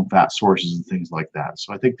high palm fat sources and things like that.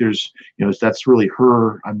 So I think there's, that's really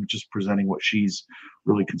her. I'm just presenting what she's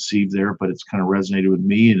really conceived there, but it's kind of resonated with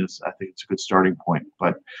me, and I think it's a good starting point.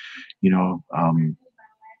 But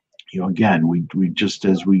again, we just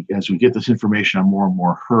as we get this information on more and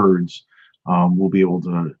more herds, we'll be able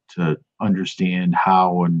to understand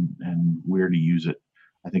how and where to use it,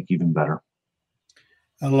 I think, even better.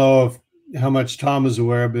 I don't know how much Tom is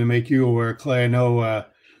aware, but to make you aware, Clay, I know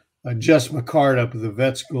Jess McCart up at the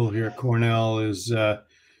vet school here at Cornell is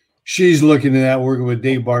she's looking at that, working with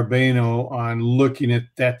Dave Barbano on looking at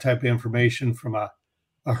that type of information from a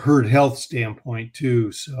herd health standpoint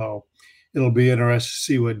too. So it'll be interesting to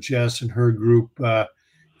see what Jess and her group,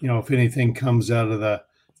 if anything comes out of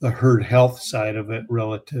the herd health side of it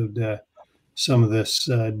relative to some of this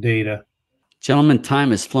data. Gentlemen,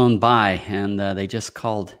 time has flown by, and they just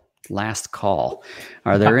called last call.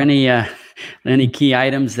 Are there any key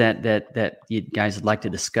items that you guys would like to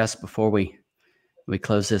discuss before we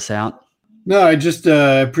close this out? No, I just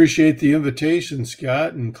appreciate the invitation,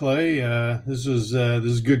 Scott and Clay. This is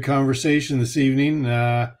a good conversation this evening.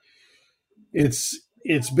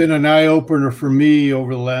 It's been an eye opener for me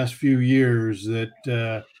over the last few years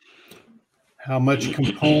that how much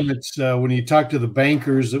components when you talk to the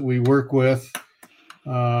bankers that we work with.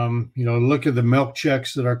 Look at the milk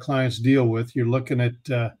checks that our clients deal with. You're looking at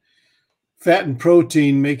fat and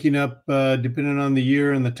protein making up, depending on the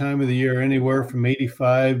year and the time of the year, anywhere from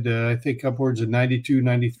 85 to I think upwards of 92,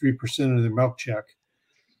 93% of their milk check.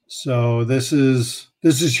 So this is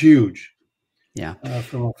huge,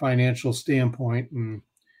 from a financial standpoint, and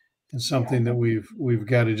something that we've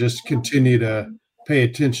got to just continue to pay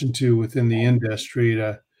attention to within the industry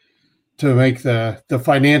to make the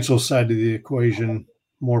financial side of the equation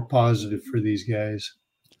more positive for these guys.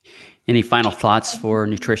 Any final thoughts for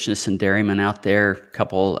nutritionists and dairymen out there? A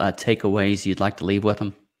couple takeaways you'd like to leave with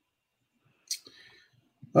them?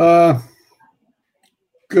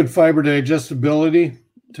 Good fiber digestibility.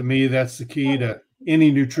 To me, that's the key to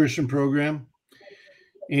any nutrition program.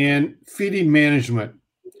 And feeding management.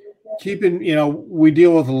 We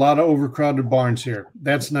deal with a lot of overcrowded barns here.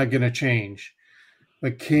 That's not going to change.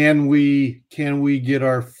 But can we get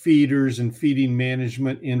our feeders and feeding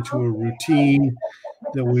management into a routine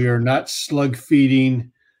that we are not slug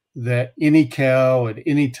feeding, that any cow at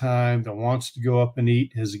any time that wants to go up and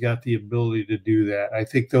eat has got the ability to do that? I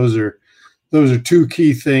think those are two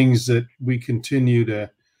key things that we continue to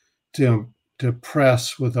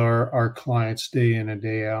press with our clients day in and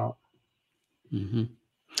day out. Mm-hmm.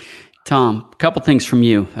 Tom, a couple things from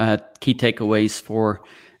you, key takeaways for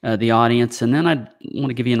the audience, and then I want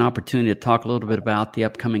to give you an opportunity to talk a little bit about the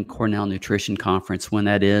upcoming Cornell Nutrition Conference, when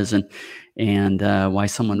that is, and why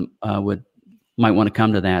someone might want to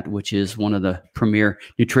come to that, which is one of the premier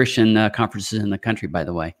nutrition conferences in the country, by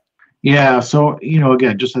the way. Yeah. So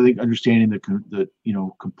again, just I think understanding the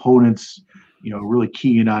components, really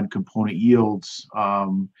keying on component yields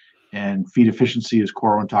and feed efficiency, as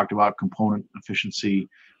Corwin talked about, component efficiency.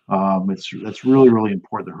 That's really, really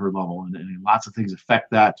important at the herd level, and lots of things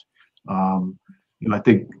affect that. I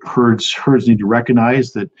think herds need to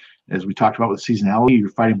recognize that, as we talked about with seasonality, you're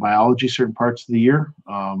fighting biology certain parts of the year,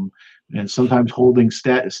 and sometimes holding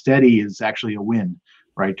steady is actually a win,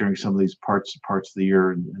 right, during some of these parts of the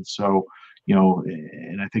year, and so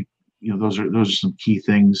and I think those are some key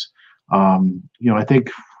things. I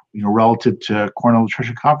think relative to Cornell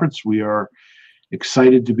Nutrition Conference, we are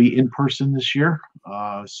excited to be in person this year.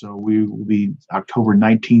 So we will be October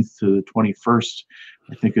 19th to the 21st,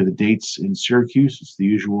 I think, are the dates in Syracuse. It's the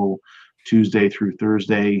usual Tuesday through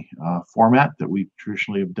Thursday format that we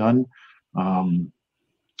traditionally have done.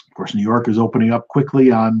 Of course, New York is opening up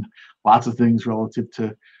quickly on lots of things relative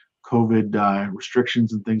to COVID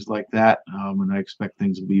restrictions and things like that. And I expect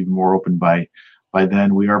things will be even more open by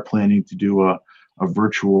then. We are planning to do a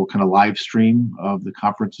virtual kind of live stream of the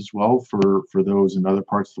conference as well for those in other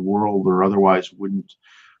parts of the world or otherwise wouldn't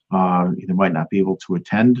either might not be able to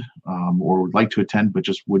attend or would like to attend but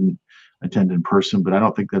just wouldn't attend in person. But I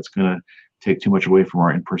don't think that's going to take too much away from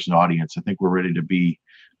our in-person audience. I think we're ready to be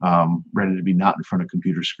not in front of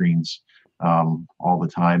computer screens all the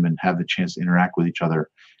time and have the chance to interact with each other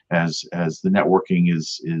as the networking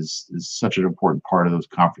is such an important part of those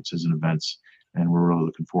conferences and events. And we're really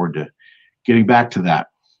looking forward to getting back to that.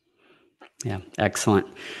 Yeah, excellent.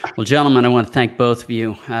 Well, gentlemen, I want to thank both of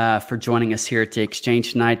you for joining us here at the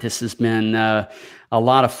Exchange tonight. This has been a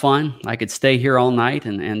lot of fun. I could stay here all night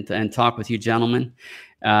and talk with you gentlemen.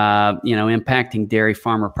 Impacting dairy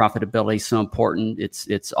farmer profitability is so important.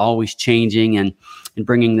 It's always changing, and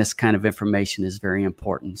bringing this kind of information is very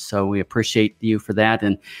important. So we appreciate you for that,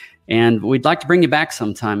 and we'd like to bring you back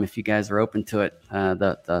sometime if you guys are open to it.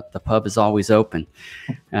 The pub is always open.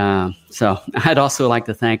 So I'd also like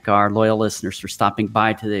to thank our loyal listeners for stopping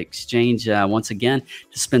by to the Exchange once again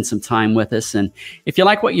to spend some time with us. And if you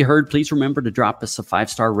like what you heard, please remember to drop us a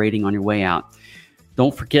 5-star rating on your way out.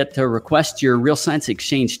 Don't forget to request your Real Science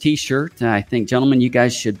Exchange t-shirt. I think, gentlemen, you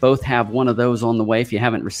guys should both have one of those on the way if you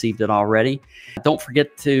haven't received it already. Don't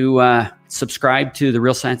forget to subscribe to the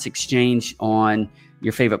Real Science Exchange on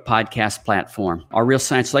your favorite podcast platform. Our Real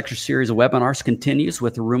Science Lecture Series of webinars continues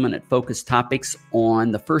with ruminant-focused topics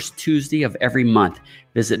on the first Tuesday of every month.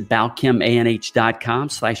 Visit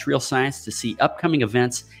balchemanh.com/realscience to see upcoming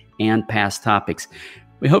events and past topics.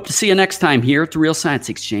 We hope to see you next time here at the Real Science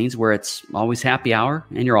Exchange, where it's always happy hour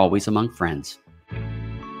and you're always among friends.